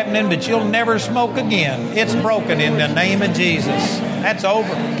that's happening, but you'll never smoke again. It's broken in the name of Jesus. That's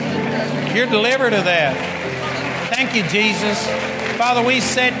over. You're delivered of that. Thank you, Jesus. Father, we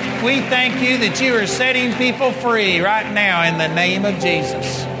thank you that you are setting people free right now in the name of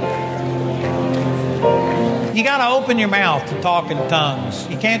Jesus. You got to open your mouth to talk in tongues.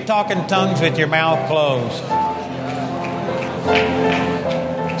 You can't talk in tongues with your mouth closed.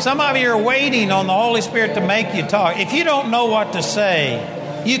 Some of you are waiting on the Holy Spirit to make you talk. If you don't know what to say,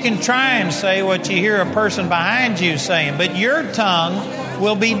 you can try and say what you hear a person behind you saying, but your tongue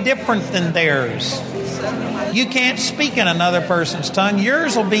will be different than theirs. You can't speak in another person's tongue.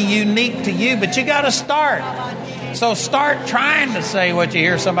 Yours will be unique to you, but you got to start. So start trying to say what you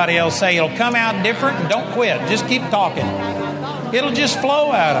hear somebody else say. It'll come out different, and don't quit. Just keep talking. It'll just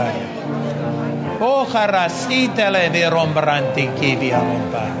flow out of you. Oh, karasitele virombranti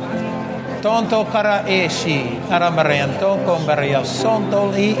kiviaromba. Tonto kara eshi aramarento comberia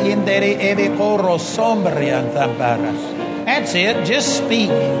sonto li inderi evi coro sombriantambara. That's it. Just speak.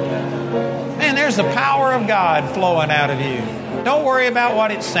 Man, there's the power of God flowing out of you. Don't worry about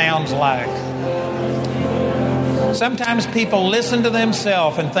what it sounds like. Sometimes people listen to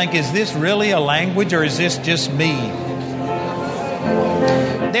themselves and think, is this really a language or is this just me?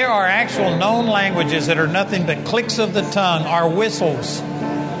 There are actual known languages that are nothing but clicks of the tongue or whistles.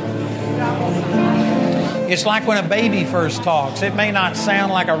 It's like when a baby first talks. It may not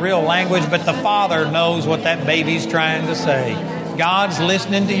sound like a real language, but the Father knows what that baby's trying to say. God's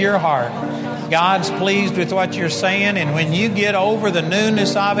listening to your heart. God's pleased with what you're saying, and when you get over the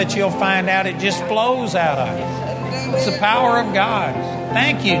newness of it, you'll find out it just flows out of you. It's the power of God.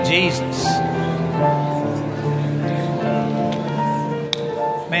 Thank you, Jesus.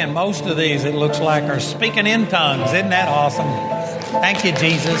 Man, most of these, it looks like, are speaking in tongues. Isn't that awesome? Thank you,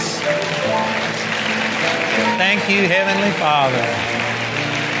 Jesus. Thank you, Heavenly Father.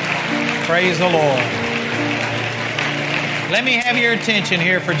 Praise the Lord. Let me have your attention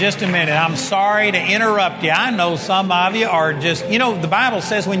here for just a minute. I'm sorry to interrupt you. I know some of you are just, the Bible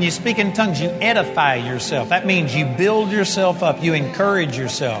says when you speak in tongues, you edify yourself. That means you build yourself up. You encourage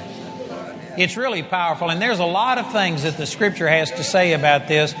yourself. It's really powerful. And there's a lot of things that the Scripture has to say about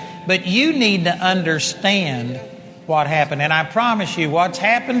this, but you need to understand what happened. And I promise you, what's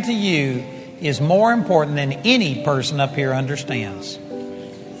happened to you is more important than any person up here understands.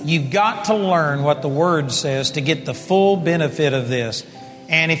 You've got to learn what the Word says to get the full benefit of this.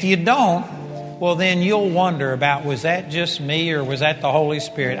 And if you don't, well, then you'll wonder about, was that just me or was that the Holy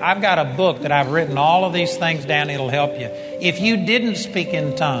Spirit? I've got a book that I've written all of these things down. It'll help you. If you didn't speak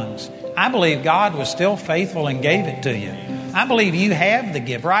in tongues, I believe God was still faithful and gave it to you. I believe you have the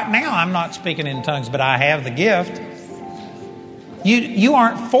gift. Right now, I'm not speaking in tongues, but I have the gift. You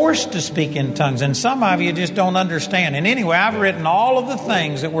aren't forced to speak in tongues, and some of you just don't understand. And anyway, I've written all of the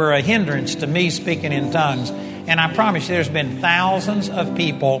things that were a hindrance to me speaking in tongues, and I promise you there's been thousands of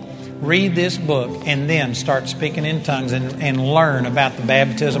people read this book and then start speaking in tongues and learn about the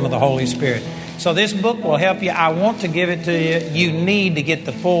baptism of the Holy Spirit. So this book will help you. I want to give it to you. You need to get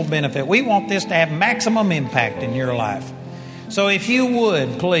the full benefit. We want this to have maximum impact in your life. So if you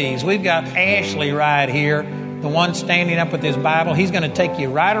would, please, we've got Ashley right here, the one standing up with his Bible. He's going to take you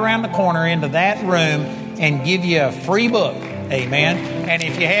right around the corner into that room, and give you a free book. Amen. And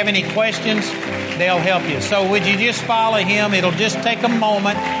if you have any questions, they'll help you. So would you just follow him? It'll just take a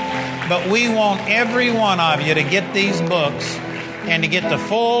moment. But we want every one of you to get these books and to get the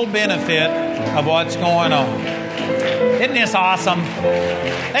full benefit of what's going on. Isn't this awesome?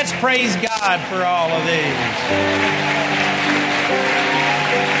 Let's praise God for all of these.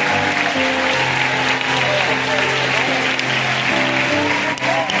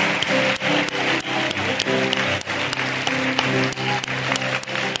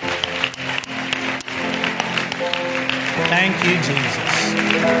 Thank you, Jesus.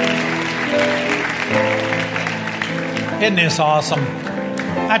 Isn't this awesome?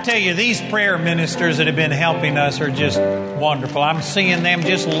 I tell you, these prayer ministers that have been helping us are just wonderful. I'm seeing them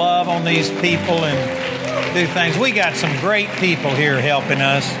just love on these people and do things. We got some great people here helping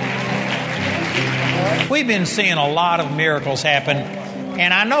us. We've been seeing a lot of miracles happen.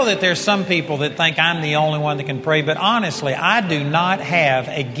 And I know that there's some people that think I'm the only one that can pray, but honestly, I do not have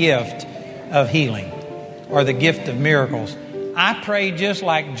a gift of healing or the gift of miracles. I pray just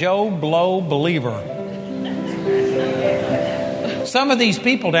like Joe Blow believer. Some of these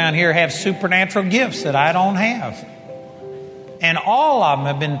people down here have supernatural gifts that I don't have. And all of them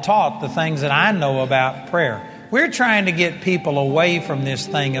have been taught the things that I know about prayer. We're trying to get people away from this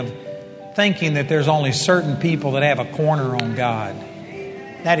thing of thinking that there's only certain people that have a corner on God.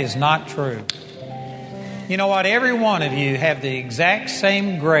 That is not true. You know what? Every one of you have the exact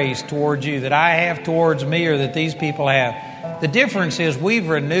same grace towards you that I have towards me or that these people have. The difference is we've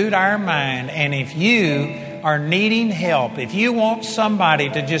renewed our mind, and if you are needing help, if you want somebody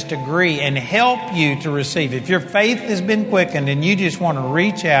to just agree and help you to receive, if your faith has been quickened and you just want to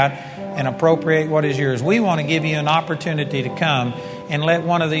reach out and appropriate what is yours, we want to give you an opportunity to come and let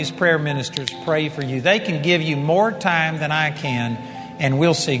one of these prayer ministers pray for you. They can give you more time than I can, and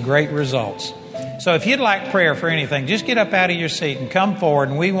we'll see great results. So if you'd like prayer for anything, just get up out of your seat and come forward,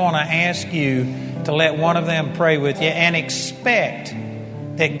 and we want to ask you to let one of them pray with you and expect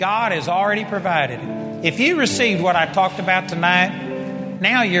that God has already provided it. If you received what I talked about tonight,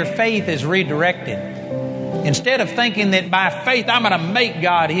 now your faith is redirected. Instead of thinking that by faith I'm going to make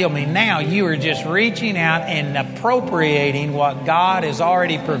God heal me, now you are just reaching out and appropriating what God has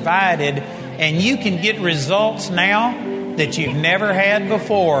already provided, and you can get results now that you've never had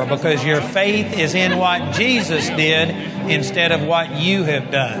before because your faith is in what Jesus did instead of what you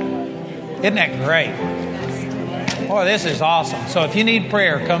have done. Isn't that great? Boy, this is awesome. So if you need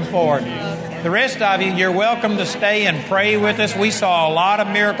prayer, come forward. The rest of you, you're welcome to stay and pray with us. We saw a lot of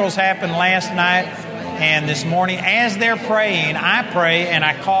miracles happen last night and this morning. As they're praying, I pray and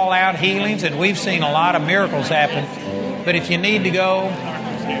I call out healings, and we've seen a lot of miracles happen. But if you need to go,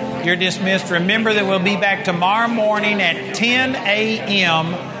 you're dismissed. Remember that we'll be back tomorrow morning at 10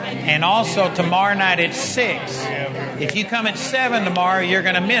 a.m. and also tomorrow night at 6. If you come at 7 tomorrow, you're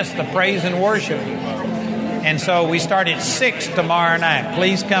going to miss the praise and worship. And so we start at 6 tomorrow night.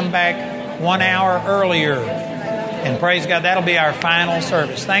 Please come back 1 hour earlier. And praise God, that'll be our final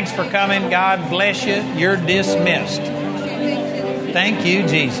service. Thanks for coming. God bless you. You're dismissed. Thank you,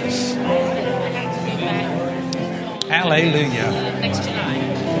 Jesus. Hallelujah. Next July.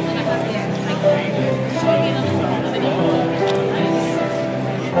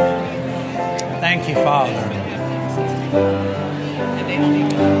 Thank you, Father.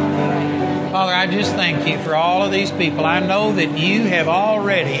 Father, I just thank you for all of these people. I know that you have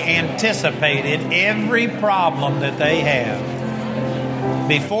already anticipated every problem that they have.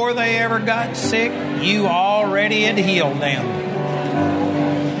 Before they ever got sick, you already had healed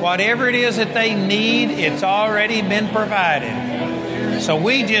them. Whatever it is that they need, it's already been provided. So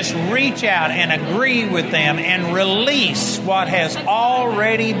we just reach out and agree with them and release what has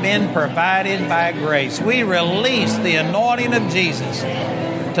already been provided by grace. We release the anointing of Jesus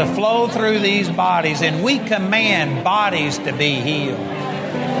to flow through these bodies, and we command bodies to be healed.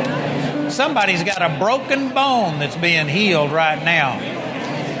 Somebody's got a broken bone that's being healed right now.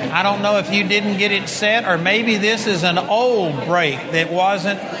 I don't know if you didn't get it set, or maybe this is an old break that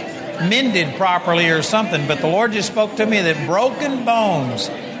wasn't mended properly or something, but the Lord just spoke to me that broken bones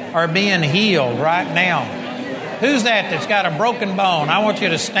are being healed right now. Who's that's got a broken bone? I want you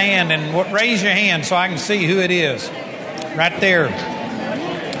to stand and raise your hand so I can see who it is. Right there.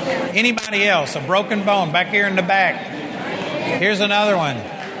 Anybody else? A broken bone back here in the back. Here's another one.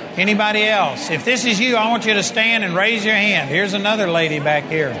 Anybody else? If this is you, I want you to stand and raise your hand. Here's another lady back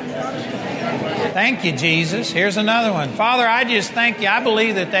here. Thank you, Jesus. Here's another one. Father, I just thank you. I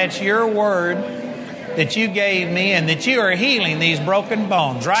believe that that's your word that you gave me, and that you are healing these broken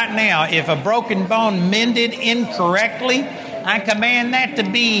bones. Right now, if a broken bone mended incorrectly, I command that to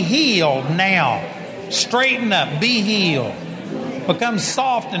be healed now. Straighten up. Be healed. Become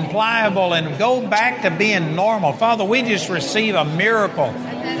soft and pliable and go back to being normal. Father, we just receive a miracle.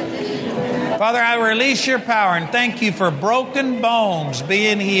 Father, I release your power and thank you for broken bones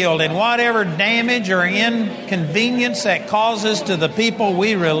being healed and whatever damage or inconvenience that causes to the people,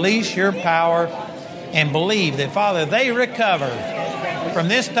 we release your power and believe that, Father, they recover from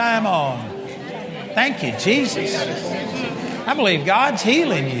this time on. Thank you, Jesus. I believe God's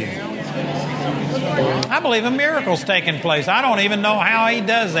healing you. I believe a miracle's taking place. I don't even know how he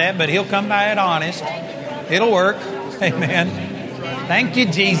does that, but he'll come by it honest. It'll work. Amen. Thank you,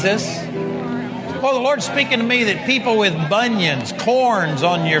 Jesus. Well, the Lord's speaking to me that people with bunions, corns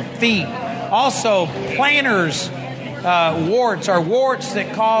on your feet, also planters, warts or warts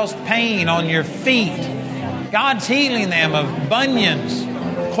that cause pain on your feet. God's healing them of bunions,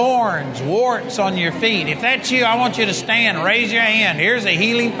 corns, warts on your feet. If that's you, I want you to stand. Raise your hand. Here's the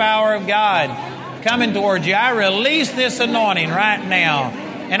healing power of God coming towards you. I release this anointing right now.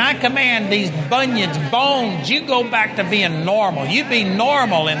 And I command these bunions, bones, you go back to being normal. You be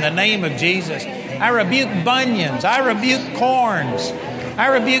normal in the name of Jesus. I rebuke bunions. I rebuke corns. I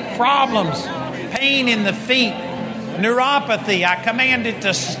rebuke problems, pain in the feet, neuropathy. I command it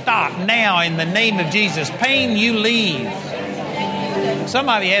to stop now in the name of Jesus. Pain, you leave. Some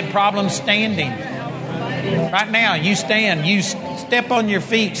of you had problems standing. Right now, you stand. You step on your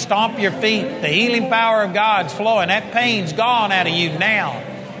feet, stomp your feet. The healing power of God's flowing. That pain's gone out of you now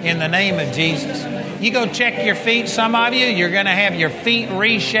in the name of Jesus. You go check your feet. Some of you, you're going to have your feet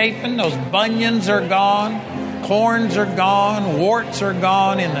reshaping. Those bunions are gone. Corns are gone. Warts are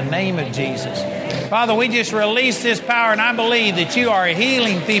gone in the name of Jesus. Father, we just release this power, and I believe that you are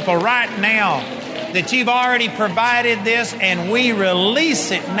healing people right now, that you've already provided this, and we release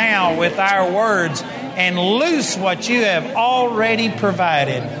it now with our words and loose what you have already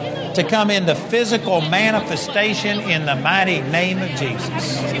provided to come into physical manifestation in the mighty name of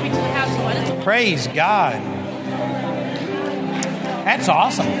Jesus. Praise God. That's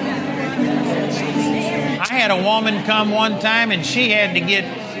awesome. I had a woman come one time and she had to get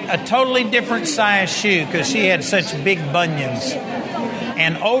a totally different size shoe because she had such big bunions.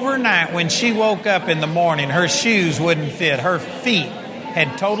 And overnight when she woke up in the morning, her shoes wouldn't fit. Her feet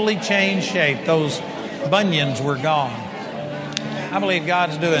had totally changed shape. Those bunions were gone. I believe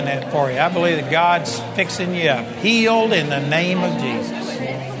God's doing that for you. I believe that God's fixing you up. Healed in the name of Jesus.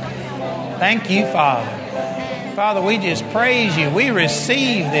 Thank you, Father. Father, we just praise you. We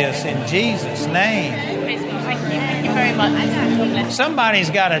receive this in Jesus' name. Thank you very much. Somebody's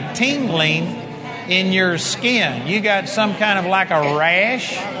got a tingling in your skin. You got some kind of like a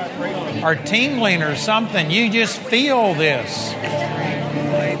rash or tingling or something. You just feel this.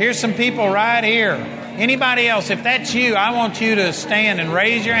 Here's some people right here. Anybody else, if that's you, I want you to stand and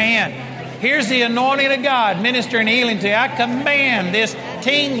raise your hand. Here's the anointing of God ministering healing to you. I command this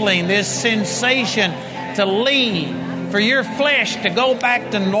tingling, this sensation to leave, for your flesh to go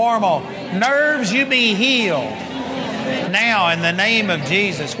back to normal. Nerves, you be healed now in the name of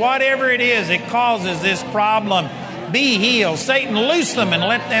Jesus. Whatever it is that causes this problem, be healed. Satan, loose them and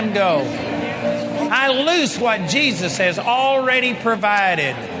let them go. I loose what Jesus has already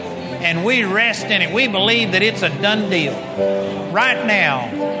provided, and we rest in it. We believe that it's a done deal. Right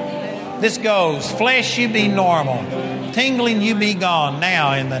now, this goes. Flesh, you be normal. Tingling, you be gone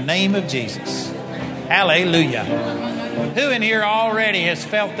now in the name of Jesus. Hallelujah. Who in here already has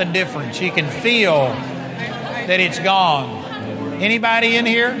felt the difference? You can feel that it's gone. Anybody in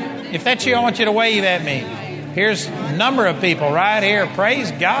here? If that's you, I want you to wave at me. Here's a number of people right here.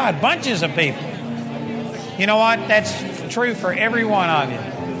 Praise God. Bunches of people. You know what? That's true for every one of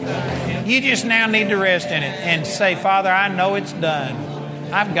you. You just now need to rest in it and say, Father, I know it's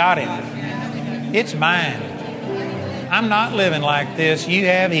done. I've got it. It's mine. I'm not living like this. You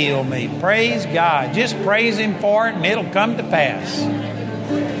have healed me. Praise God. Just praise Him for it and it'll come to pass.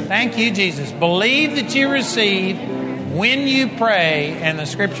 Thank you, Jesus. Believe that you receive when you pray, and the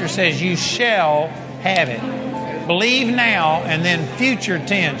Scripture says you shall have it. Believe now, and then future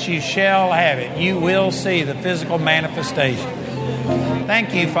tense, you shall have it. You will see the physical manifestation.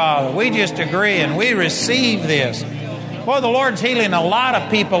 Thank you, Father. We just agree and we receive this. Boy, the Lord's healing a lot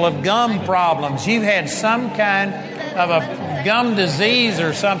of people of gum problems. You've had some kind of a gum disease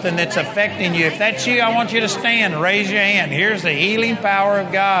or something that's affecting you. If that's you, I want you to stand. Raise your hand. Here's the healing power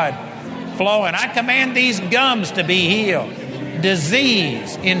of God flowing. I command these gums to be healed.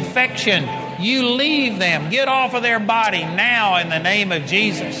 Disease, infection, you leave them. Get off of their body now in the name of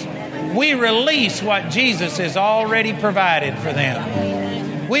Jesus. We release what Jesus has already provided for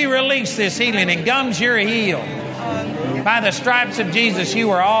them. We release this healing. And gums, you're healed. By the stripes of Jesus,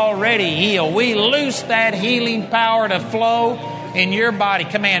 you are already healed. We loose that healing power to flow in your body.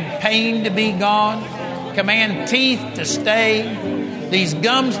 Command pain to be gone. Command teeth to stay. These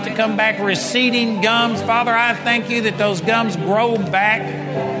gums to come back, receding gums. Father, I thank you that those gums grow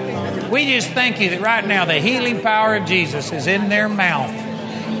back. We just thank you that right now the healing power of Jesus is in their mouth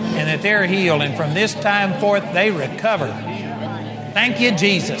and that they're healed. And from this time forth, they recover. Thank you,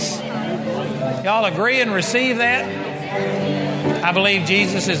 Jesus. Y'all agree and receive that? I believe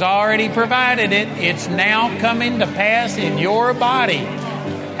Jesus has already provided it. It's now coming to pass in your body.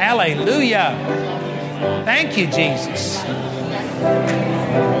 Hallelujah. Thank you, Jesus.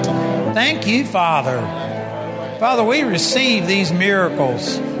 Thank you, Father. Father, we receive these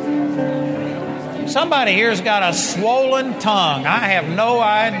miracles. Somebody here's got a swollen tongue. I have no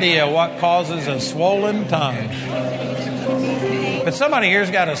idea what causes a swollen tongue. But somebody here's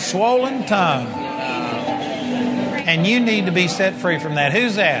got a swollen tongue. And you need to be set free from that.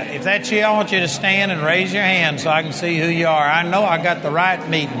 Who's that? If that's you, I want you to stand and raise your hand so I can see who you are. I know I got the right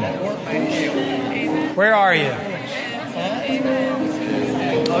meeting. Where are you?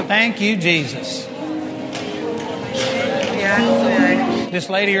 Thank you, Jesus. This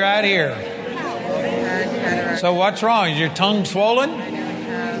lady right here. So what's wrong? Is your tongue swollen?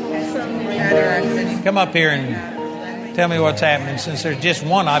 Come up here and tell me what's happening since there's just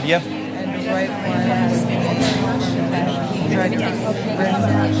one of you.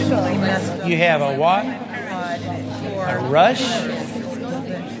 You have a what? A rush?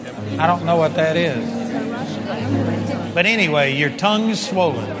 I don't know what that is. But anyway, your tongue's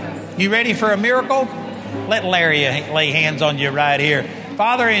swollen. You ready for a miracle? Let Larry lay hands on you right here.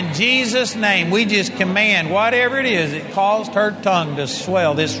 Father, in Jesus' name, we just command whatever it is that caused her tongue to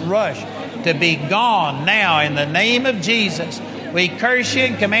swell, this rush, to be gone now in the name of Jesus. We curse you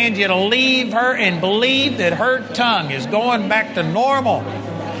and command you to leave her and believe that her tongue is going back to normal.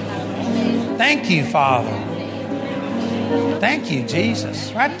 Thank you, Father. Thank you,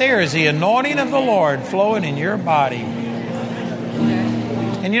 Jesus. Right there is the anointing of the Lord flowing in your body.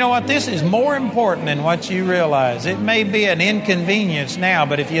 And you know what? This is more important than what you realize. It may be an inconvenience now,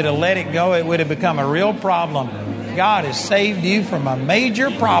 but if you'd have let it go, it would have become a real problem. God has saved you from a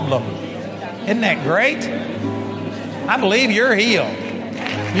major problem. Isn't that great? I believe you're healed.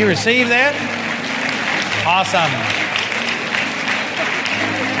 You receive that? Awesome.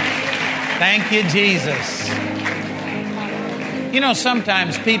 Thank you, Jesus. You know,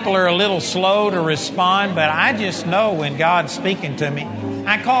 sometimes people are a little slow to respond, but I just know when God's speaking to me.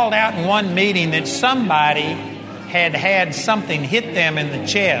 I called out in one meeting that somebody had something hit them in the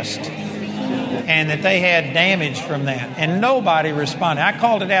chest and that they had damage from that. And nobody responded. I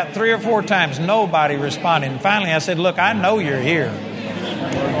called it out 3 or 4 times. Nobody responded. And finally I said, look, I know you're here.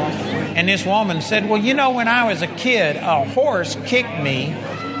 And this woman said, well, you know, when I was a kid, a horse kicked me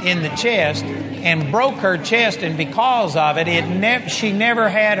in the chest and broke her chest. And because of it, she never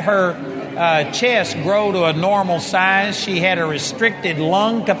had her chest grow to a normal size. She had a restricted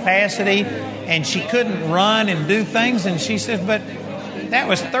lung capacity and she couldn't run and do things. And she said, but that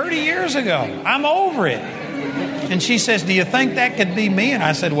was 30 years ago. I'm over it. And she says, do you think that could be me? And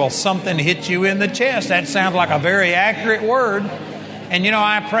I said, well, something hit you in the chest. That sounds like a very accurate word. And, you know,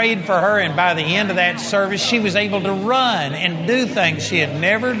 I prayed for her, and by the end of that service, she was able to run and do things she had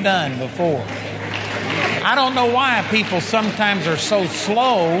never done before. I don't know why people sometimes are so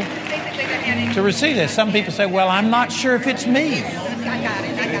slow to receive this. Some people say, well, I'm not sure if it's me.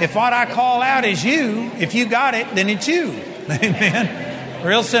 If what I call out is you, if you got it, then it's you. Amen.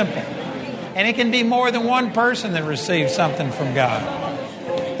 Real simple. And it can be more than one person that receives something from God.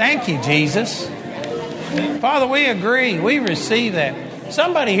 Thank you, Jesus. Father, we agree. We receive that.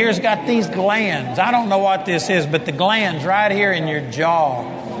 Somebody here's got these glands. I don't know what this is, but the glands right here in your jaw,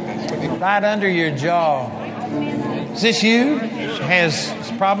 right under your jaw. Is this you? Has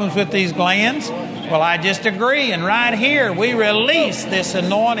problems with these glands? Well, I just agree. And right here, we release this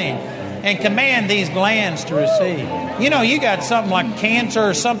anointing and command these glands to receive. You know, you got something like cancer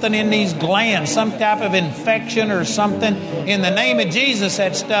or something in these glands, some type of infection or something. In the name of Jesus,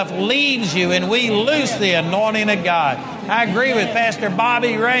 that stuff leaves you, and we loose the anointing of God. I agree with Pastor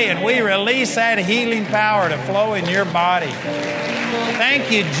Bobby Ray, and we release that healing power to flow in your body.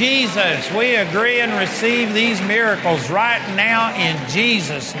 Thank you, Jesus. We agree and receive these miracles right now in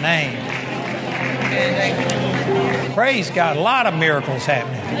Jesus' name. Praise God. A lot of miracles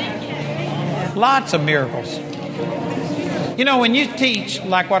happening. Lots of miracles. You know, when you teach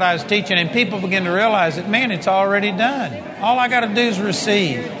like what I was teaching and people begin to realize that, man, it's already done. All I got to do is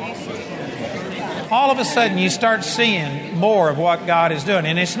receive. all of a sudden you start seeing more of what God is doing.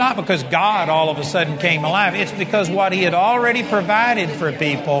 And it's not because God all of a sudden came alive. It's because what He had already provided for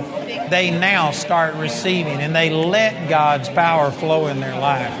people, they now start receiving, and they let God's power flow in their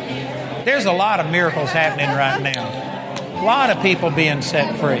life. There's a lot of miracles happening right now. A lot of people being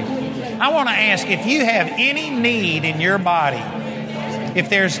set free. I want to ask, if you have any need in your body, if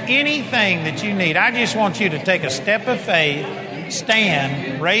there's anything that you need, I just want you to take a step of faith,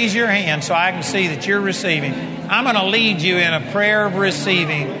 stand, raise your hand so I can see that you're receiving. I'm going to lead you in a prayer of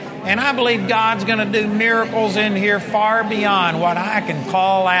receiving, and I believe God's going to do miracles in here far beyond what I can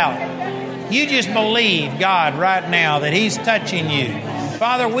call out. You just believe God right now that He's touching you.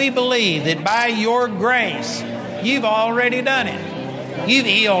 Father, we believe that by your grace, you've already done it. You've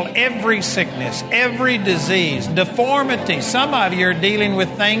healed every sickness, every disease, deformity. Some of you are dealing with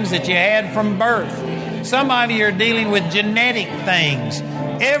things that you had from birth. Some of you are dealing with genetic things.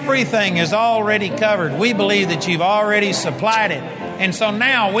 Everything is already covered. We believe that you've already supplied it. And so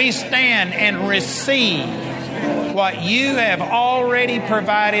now we stand and receive what you have already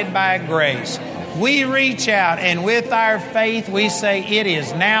provided by grace. We reach out, and with our faith we say it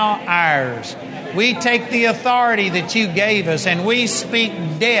is now ours. We take the authority that you gave us, and we speak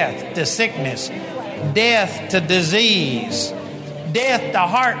death to sickness, death to disease, death to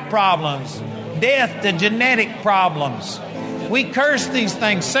heart problems, death to genetic problems. We curse these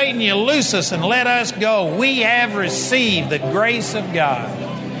things. Satan, you loose us and let us go. We have received the grace of God.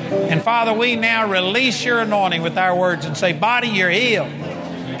 And Father, we now release your anointing with our words and say, body, you're healed.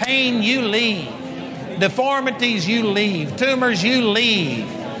 Pain, you leave. Deformities, you leave. Tumors, you leave.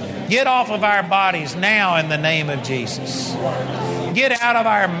 Get off of our bodies now in the name of Jesus. Get out of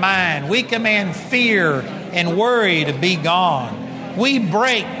our mind. We command fear and worry to be gone. We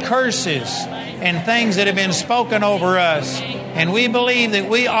break curses and things that have been spoken over us. And we believe that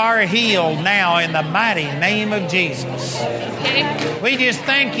we are healed now in the mighty name of Jesus. We just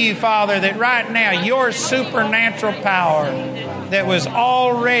thank you, Father, that right now your supernatural power that was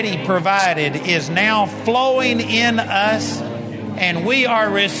already provided is now flowing in us, and we are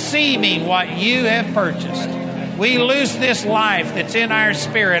receiving what you have purchased. We loose this life that's in our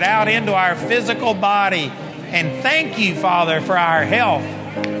spirit out into our physical body. And thank you, Father, for our health.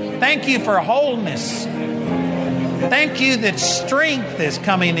 Thank you for wholeness. Thank you that strength is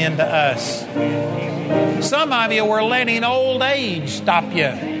coming into us. Some of you were letting old age stop you,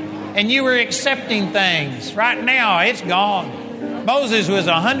 and you were accepting things. Right now, it's gone. Moses was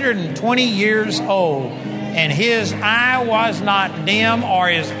 120 years old, and his eye was not dim or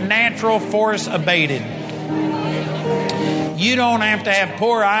his natural force abated. You don't have to have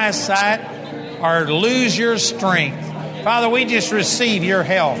poor eyesight or lose your strength. Father, we just receive your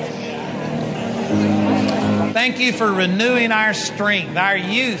health. Thank you for renewing our strength, our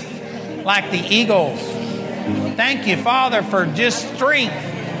youth, like the eagles. Thank you, Father, for just strength,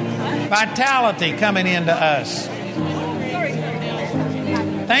 vitality coming into us.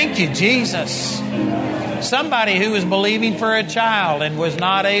 Thank you, Jesus. Somebody who was believing for a child and was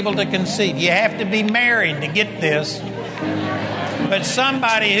not able to conceive. You have to be married to get this. But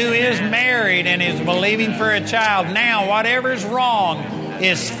somebody who is married and is believing for a child, now whatever's wrong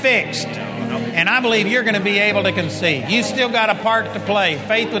is fixed. And I believe you're going to be able to conceive. You still got a part to play.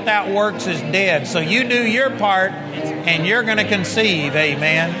 Faith without works is dead. So you do your part and you're going to conceive,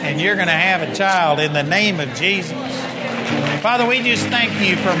 amen. And you're going to have a child in the name of Jesus. Father, we just thank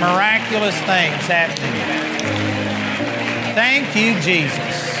you for miraculous things happening. Thank you,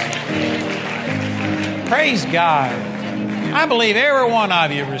 Jesus. Praise God. I believe every one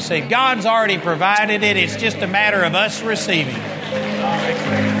of you received. God's already provided it. It's just a matter of us receiving.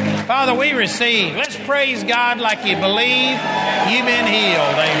 Father, we receive. Let's praise God like you believe you've been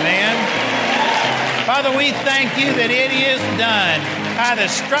healed. Amen. Father, we thank you that it is done. By the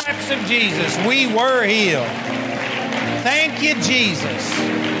stripes of Jesus, we were healed. Thank you, Jesus.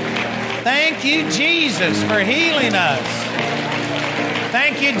 Thank you, Jesus, for healing us.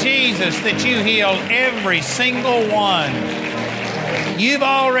 Thank you, Jesus, that you healed every single one. You've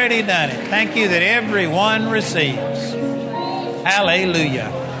already done it. Thank you that everyone receives.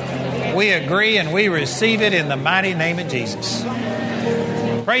 Hallelujah. We agree and we receive it in the mighty name of Jesus.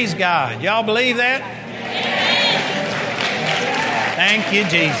 Praise God. Y'all believe that? Thank you,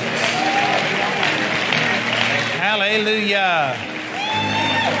 Jesus. Hallelujah.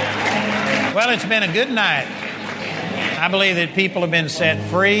 Well, it's been a good night. I believe that people have been set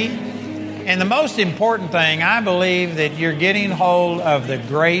free. And the most important thing, I believe that you're getting hold of the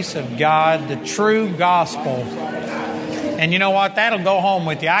grace of God, the true gospel. And you know what? That'll go home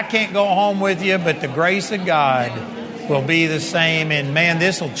with you. I can't go home with you, but the grace of God will be the same. And man,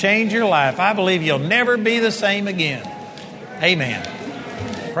 this will change your life. I believe you'll never be the same again.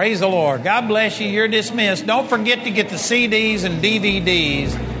 Amen. Praise the Lord. God bless you. You're dismissed. Don't forget to get the CDs and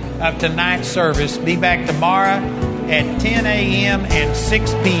DVDs of tonight's service. Be back tomorrow at 10 a.m. and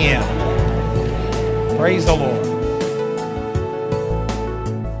 6 p.m. Praise the Lord.